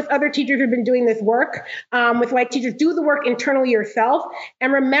alone. Get with other teachers who've been doing this work. With white teachers, do the work internally yourself.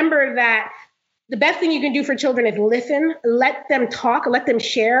 And remember that the best thing you can do for children is listen, let them talk, let them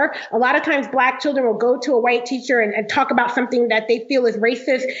share. A lot of times Black children will go to a white teacher and talk about something that they feel is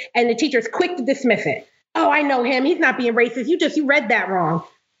racist, and the teacher's quick to dismiss it. Oh, I know him. He's not being racist. You read that wrong.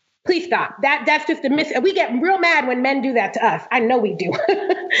 Please stop. That's just a miss. We get real mad when men do that to us. I know we do.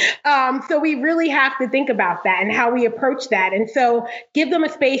 So we really have to think about that and how we approach that. And so give them a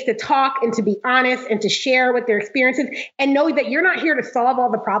space to talk and to be honest and to share what their experiences, and know that you're not here to solve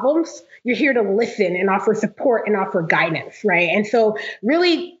all the problems. You're here to listen and offer support and offer guidance, right? And so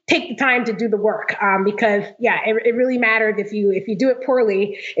really take the time to do the work, because it really matters. If you do it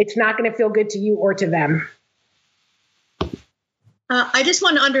poorly, it's not going to feel good to you or to them. I just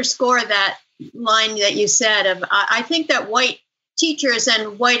want to underscore that line that you said of, I think that white teachers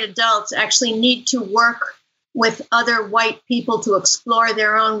and white adults actually need to work with other white people to explore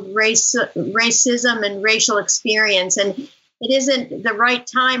their own racism and racial experience. And it isn't the right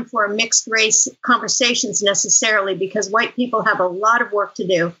time for mixed race conversations necessarily, because white people have a lot of work to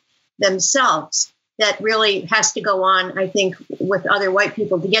do themselves that really has to go on, I think, with other white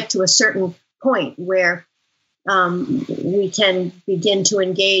people to get to a certain point where we can begin to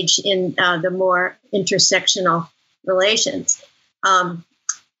engage in the more intersectional relations.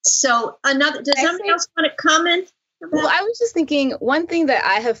 So does somebody else want to comment? Well, I was just thinking, one thing that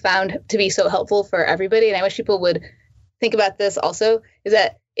I have found to be so helpful for everybody, and I wish people would think about this also, is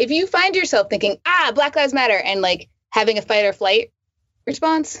that if you find yourself thinking, Black Lives Matter, and like having a fight or flight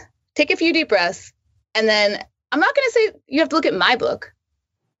response, take a few deep breaths. And then I'm not going to say you have to look at my book,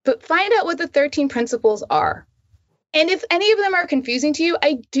 but find out what the 13 principles are. And if any of them are confusing to you,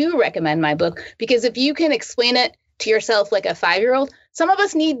 I do recommend my book, because if you can explain it to yourself like a 5-year-old, some of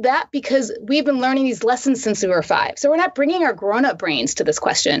us need that because we've been learning these lessons since we were 5. So we're not bringing our grown-up brains to this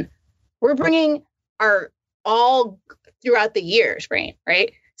question. We're bringing our all throughout the years brain,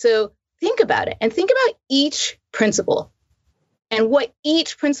 right? So think about it and think about each principle and what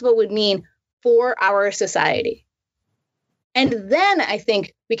each principle would mean for our society. And then I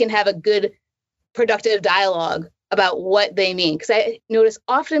think we can have a good, productive dialogue about what they mean. Because I notice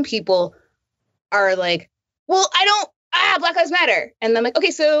often people are like, well, Black Lives Matter. And I'm like,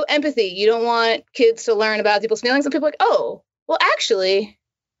 okay, so empathy. You don't want kids to learn about people's feelings. And people are like, oh, well, actually,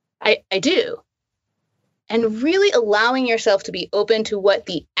 I do. And really allowing yourself to be open to what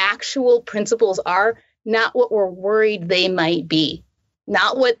the actual principles are, not what we're worried they might be,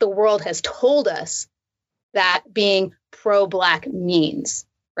 not what the world has told us that being pro-Black means,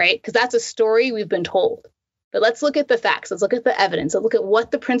 right? Because that's a story we've been told. But let's look at the facts. Let's look at the evidence. Let's look at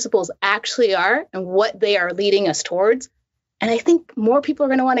what the principles actually are and what they are leading us towards. And I think more people are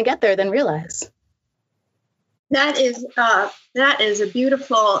going to want to get there than realize. That is a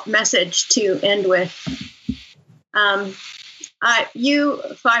beautiful message to end with. You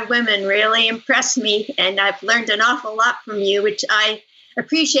 5 women really impressed me, and I've learned an awful lot from you, which I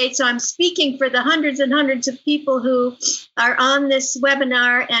appreciate. So I'm speaking for the hundreds and hundreds of people who are on this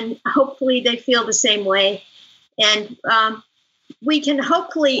webinar, and hopefully they feel the same way. And we can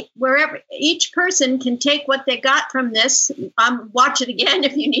hopefully, wherever each person can take what they got from this, watch it again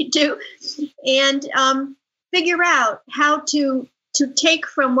if you need to, and figure out how to take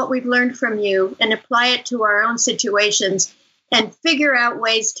from what we've learned from you and apply it to our own situations and figure out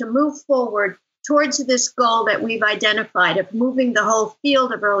ways to move forward towards this goal that we've identified of moving the whole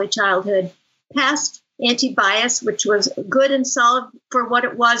field of early childhood past anti-bias, which was good and solid for what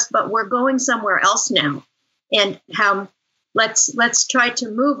it was, but we're going somewhere else now. And how let's try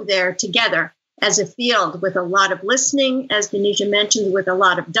to move there together as a field with a lot of listening, as Denisha mentioned, with a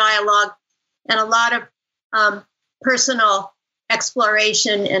lot of dialogue and a lot of personal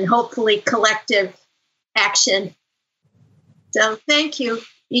exploration and hopefully collective action. So thank you,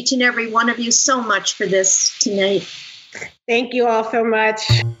 each and every one of you, so much for this tonight. Thank you all so much.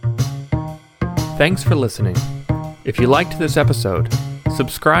 Thanks for listening. If you liked this episode,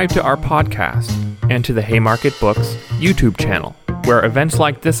 subscribe to our podcast and to the Haymarket Books YouTube channel, where events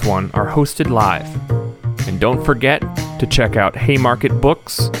like this one are hosted live. And don't forget to check out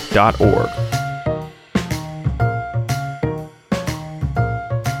haymarketbooks.org.